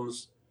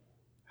problems?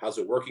 How's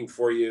it working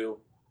for you?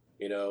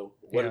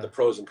 What are the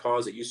pros and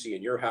cons that you see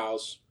in your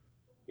house?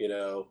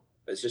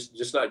 It's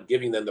just not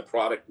giving them the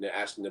product and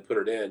asking them to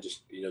put it in.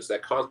 Just, it's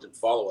that constant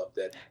follow-up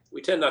that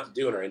we tend not to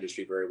do in our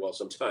industry very well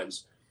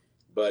sometimes.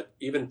 But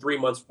even 3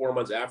 months, 4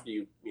 months after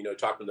you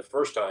talk to them the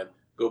first time,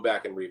 go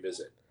back and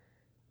revisit.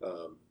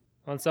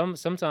 Well,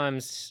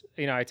 sometimes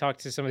I talk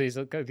to some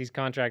of these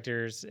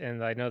contractors,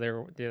 and I know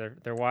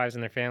their wives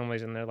and their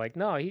families, and they're like,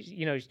 no,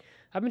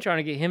 I've been trying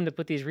to get him to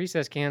put these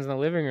recess cans in the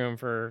living room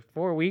for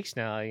 4 weeks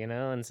now,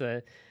 and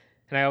so,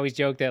 and I always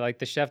joke that like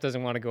the chef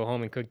doesn't want to go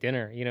home and cook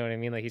dinner, you know what I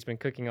mean? Like he's been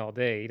cooking all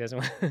day, he doesn't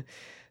want.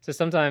 So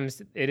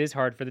sometimes it is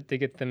hard to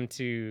get them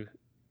to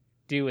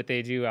do what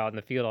they do out in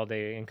the field all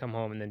day and come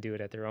home and then do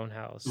it at their own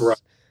house. Right.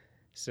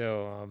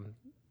 So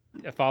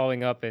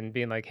following up and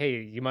being like,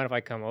 hey, you mind if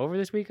I come over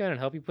this weekend and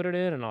help you put it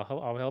in, and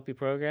I'll help you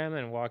program it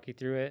and walk you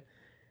through it.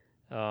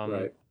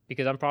 Right.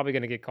 Because I'm probably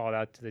going to get called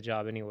out to the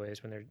job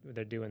anyways when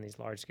they're doing these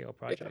large scale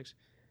projects.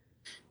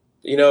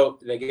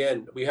 And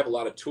again, we have a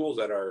lot of tools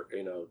at our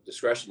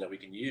discretion that we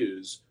can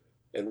use.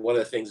 And one of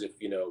the things,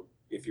 if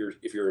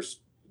you're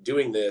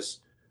doing this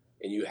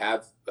and you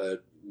have a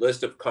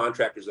list of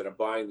contractors that are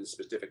buying the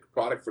specific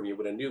product from you,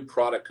 when a new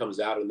product comes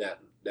out in that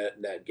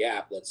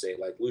gap, let's say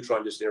like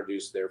Lutron just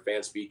introduced their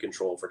fan speed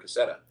control for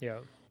Caseta. Yeah.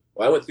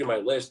 Well, I went through my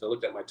list and I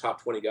looked at my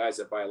top 20 guys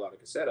that buy a lot of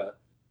Caseta.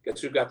 Guess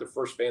who got the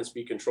first fan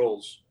speed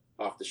controls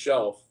off the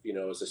shelf,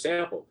 as a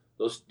sample?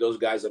 Those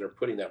guys that are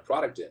putting that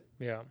product in.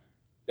 Yeah.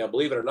 Now,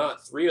 believe it or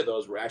not, 3 of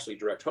those were actually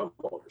direct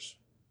homeowners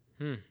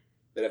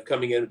that have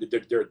coming in.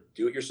 They're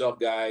do-it-yourself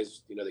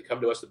guys. They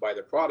come to us to buy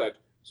their product.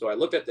 So I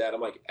looked at that.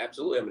 I'm like,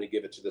 absolutely, I'm going to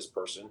give it to this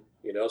person.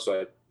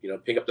 So I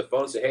pick up the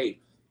phone and say, hey,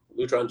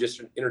 Lutron just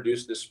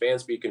introduced this fan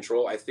speed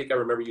control. I think I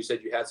remember you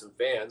said you had some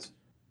fans.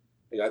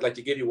 I'd like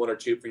to give you 1 or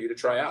 2 for you to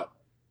try out.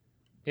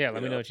 Yeah,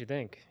 let me know what you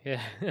think.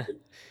 Yeah.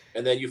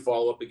 And then you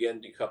follow up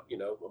again,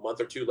 a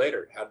month or 2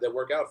 later. How did that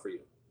work out for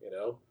you?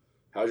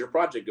 How's your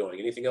project going?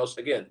 Anything else?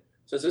 Again,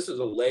 since this is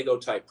a Lego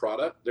type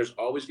product, there's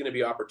always going to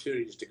be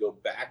opportunities to go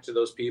back to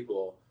those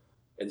people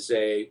and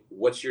say,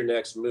 what's your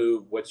next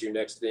move? What's your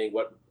next thing?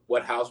 What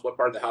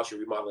part of the house you're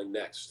remodeling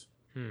next?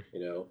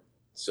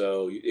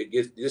 So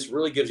this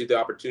really gives you the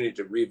opportunity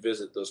to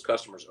revisit those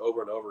customers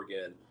over and over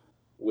again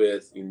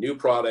with a new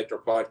product or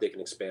product they can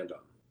expand on.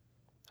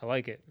 I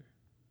like it.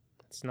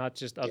 It's not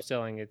just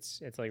upselling. Yeah.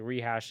 It's like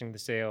rehashing the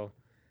sale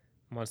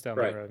months down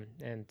the road.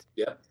 And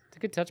it's a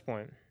good touch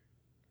point.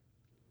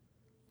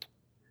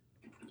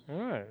 All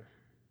right.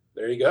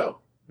 There you go.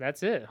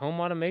 That's it. Home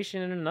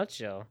automation in a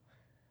nutshell.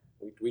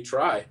 We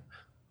try.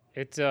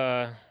 It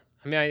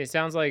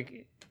sounds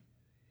like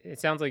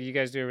you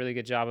guys do a really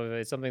good job of it.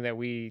 It's something that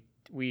we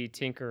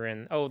tinker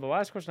in. Oh, the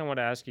last question I want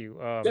to ask you.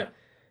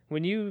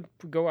 When you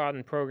go out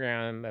and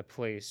program a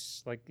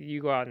place, like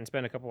you go out and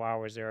spend a couple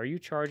hours there, are you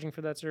charging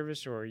for that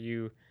service, or are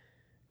you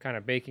kind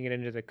of baking it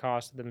into the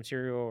cost of the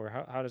material,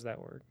 or how does that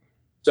work?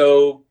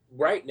 So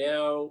right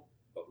now,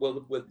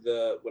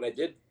 when I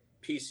did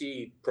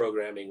PC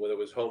programming, whether it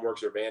was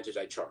Homeworks or Vantage,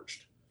 I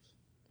charged.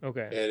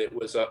 Okay. And it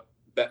was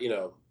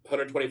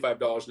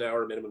 $125 an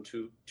hour, minimum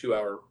two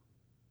hour,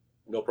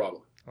 no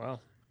problem. Wow.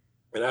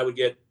 And I would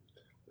get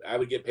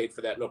paid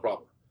for that, no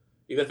problem.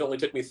 Even if it only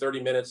took me 30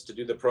 minutes to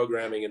do the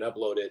programming and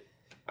upload it,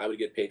 I would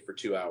get paid for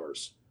 2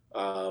 hours.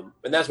 And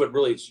that's what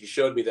really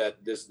showed me that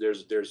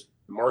there's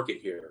market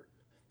here.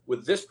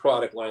 With this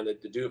product line, the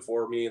do it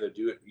for me, the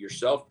do it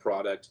yourself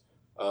product,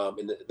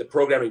 and the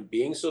programming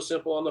being so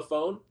simple on the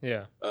phone.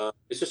 Yeah.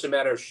 It's just a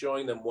matter of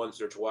showing them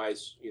once or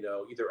twice,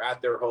 either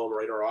at their home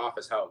or in our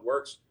office how it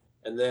works,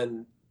 and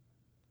then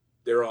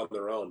they're on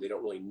their own. They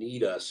don't really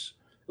need us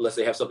unless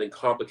they have something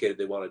complicated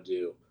they want to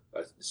do,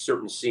 a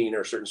certain scene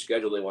or a certain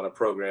schedule they want to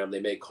program. They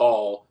may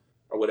call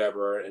or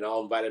whatever, and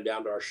I'll invite them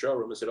down to our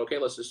showroom and say, okay,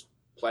 let's just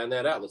plan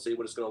that out. Let's see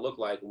what it's going to look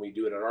like when we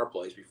do it at our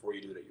place before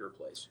you do it at your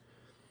place.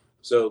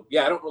 So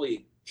yeah, I don't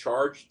really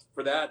charge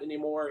for that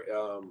anymore.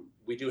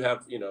 We do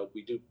have,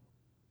 we do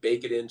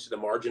bake it into the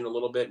margin a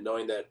little bit,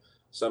 knowing that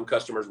some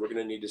customers we're going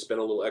to need to spend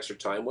a little extra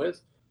time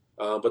with.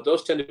 But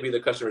those tend to be the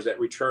customers that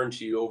return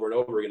to you over and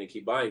over again and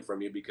keep buying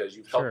from you because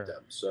you've helped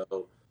them.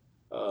 So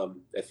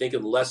I think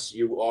unless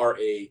you are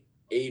a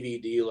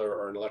AV dealer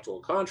or an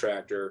electrical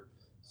contractor,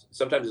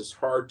 sometimes it's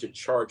hard to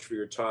charge for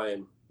your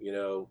time,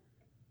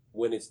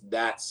 when it's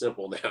that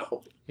simple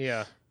now.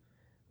 Yeah.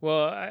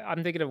 Well,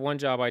 I'm thinking of one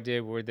job I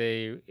did where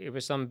it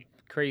was some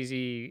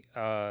crazy,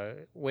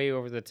 way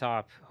over the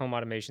top home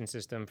automation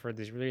system for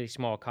these really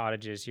small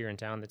cottages here in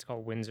town that's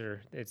called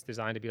Windsor. It's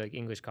designed to be like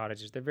English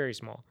cottages. They're very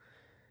small.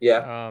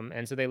 Yeah.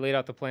 And so they laid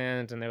out the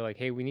plans and they're like,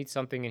 hey, we need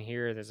something in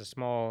here. There's a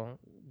small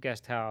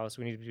guest house.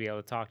 We need to be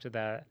able to talk to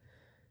that,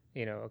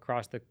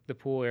 across the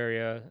pool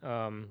area.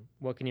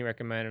 What can you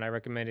recommend? And I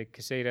recommended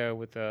Caseta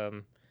with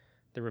the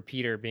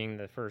repeater being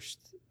the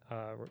first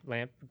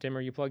lamp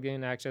dimmer you plugged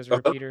in, acts as a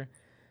repeater.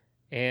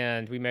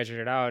 And we measured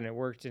it out and it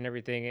worked and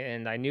everything.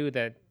 And I knew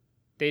that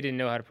they didn't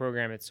know how to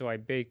program it. So I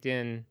baked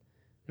in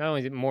not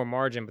only more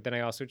margin, but then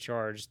I also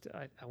charged,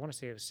 I want to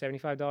say it was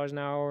 $75 an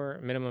hour,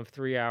 minimum of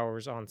 3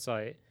 hours on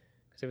site.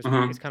 Because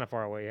it's kind of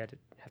far away. You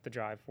have to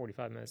drive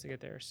 45 minutes to get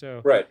there.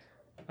 So right.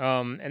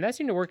 And that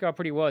seemed to work out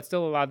pretty well. It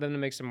still allowed them to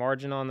make some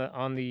margin on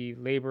the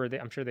labor.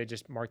 I'm sure they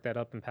just marked that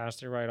up and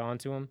passed it right on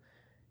to them.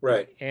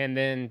 Right. And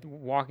then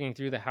walking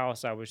through the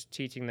house, I was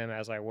teaching them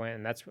as I went.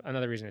 And that's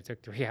another reason it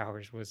took 3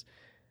 hours was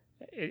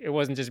it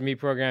wasn't just me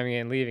programming it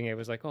and leaving. It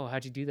was like, oh,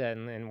 how'd you do that?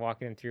 And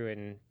walking them through it.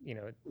 And,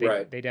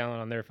 they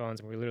download on their phones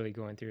and we're literally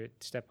going through it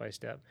step by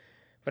step.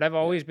 But I've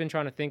always been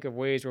trying to think of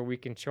ways where we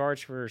can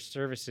charge for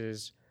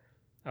services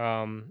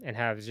and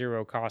have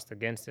zero cost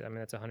against it. I mean,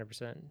 that's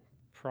 100%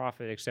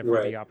 profit except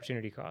for the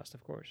opportunity cost,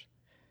 of course.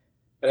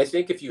 And I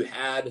think if you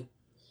had,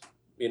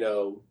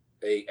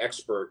 a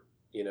expert,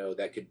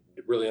 that could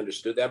really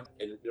understood that,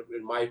 and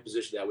in my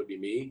position, that would be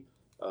me.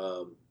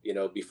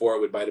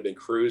 Before it might have been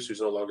Cruz,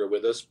 who's no longer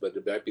with us, but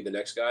it might be the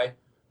next guy,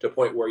 to a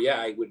point where,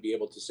 I would be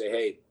able to say,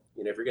 hey,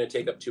 if you're going to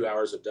take up 2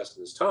 hours of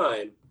Dustin's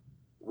time,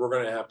 we're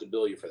going to have to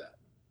bill you for that.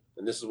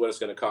 And this is what it's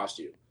going to cost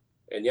you.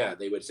 And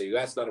they would say,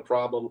 that's not a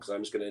problem because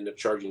I'm just going to end up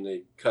charging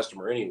the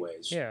customer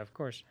anyways. Yeah, of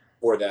course.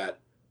 For that.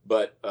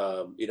 But,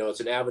 it's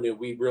an avenue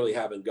we really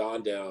haven't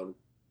gone down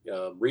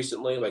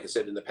recently. Like I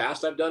said, in the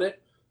past, I've done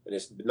it and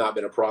it's not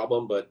been a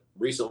problem. But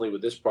recently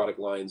with this product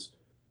lines,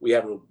 we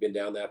haven't been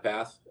down that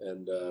path.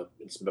 And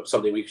it's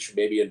something we should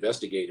maybe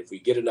investigate. If we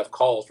get enough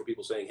calls for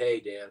people saying, hey,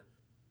 Dan,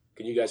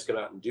 can you guys come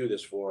out and do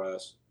this for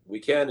us? We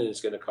can, and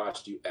it's going to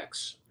cost you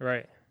X.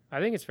 Right. I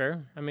think it's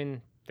fair. I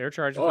mean, they're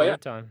charging for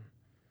that time.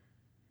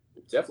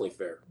 It's definitely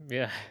fair.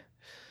 Yeah.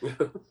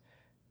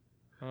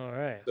 All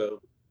right.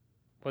 So,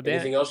 well, Dan,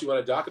 anything else you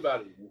want to talk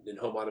about in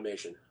home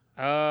automation?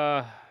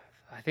 I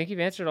think you've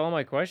answered all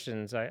my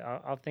questions.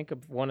 I'll think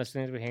of one as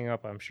soon as we hang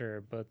up, I'm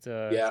sure. But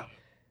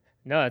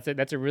no,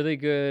 that's a really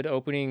good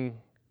opening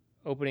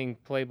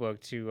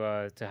playbook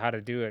to how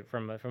to do it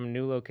from a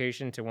new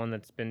location to one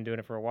that's been doing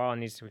it for a while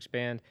and needs to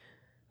expand.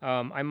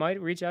 I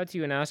might reach out to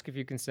you and ask if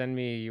you can send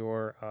me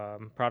your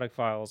product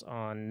files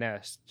on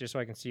Nest, just so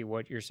I can see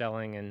what you're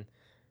selling and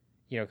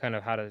kind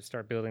of how to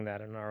start building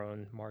that in our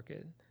own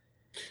market.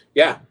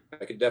 Yeah,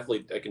 I can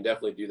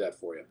definitely do that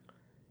for you.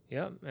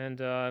 Yeah,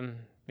 and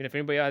if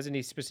anybody has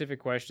any specific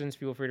questions,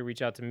 feel free to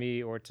reach out to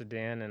me or to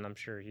Dan, and I'm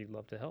sure he'd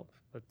love to help.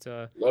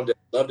 But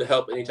love to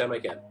help anytime I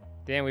can.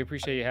 Dan, we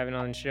appreciate you having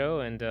on the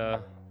show, and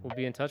we'll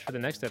be in touch for the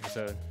next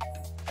episode.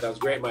 Sounds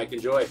great, Mike.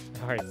 Enjoy.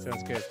 All right,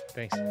 sounds good.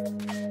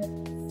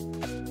 Thanks.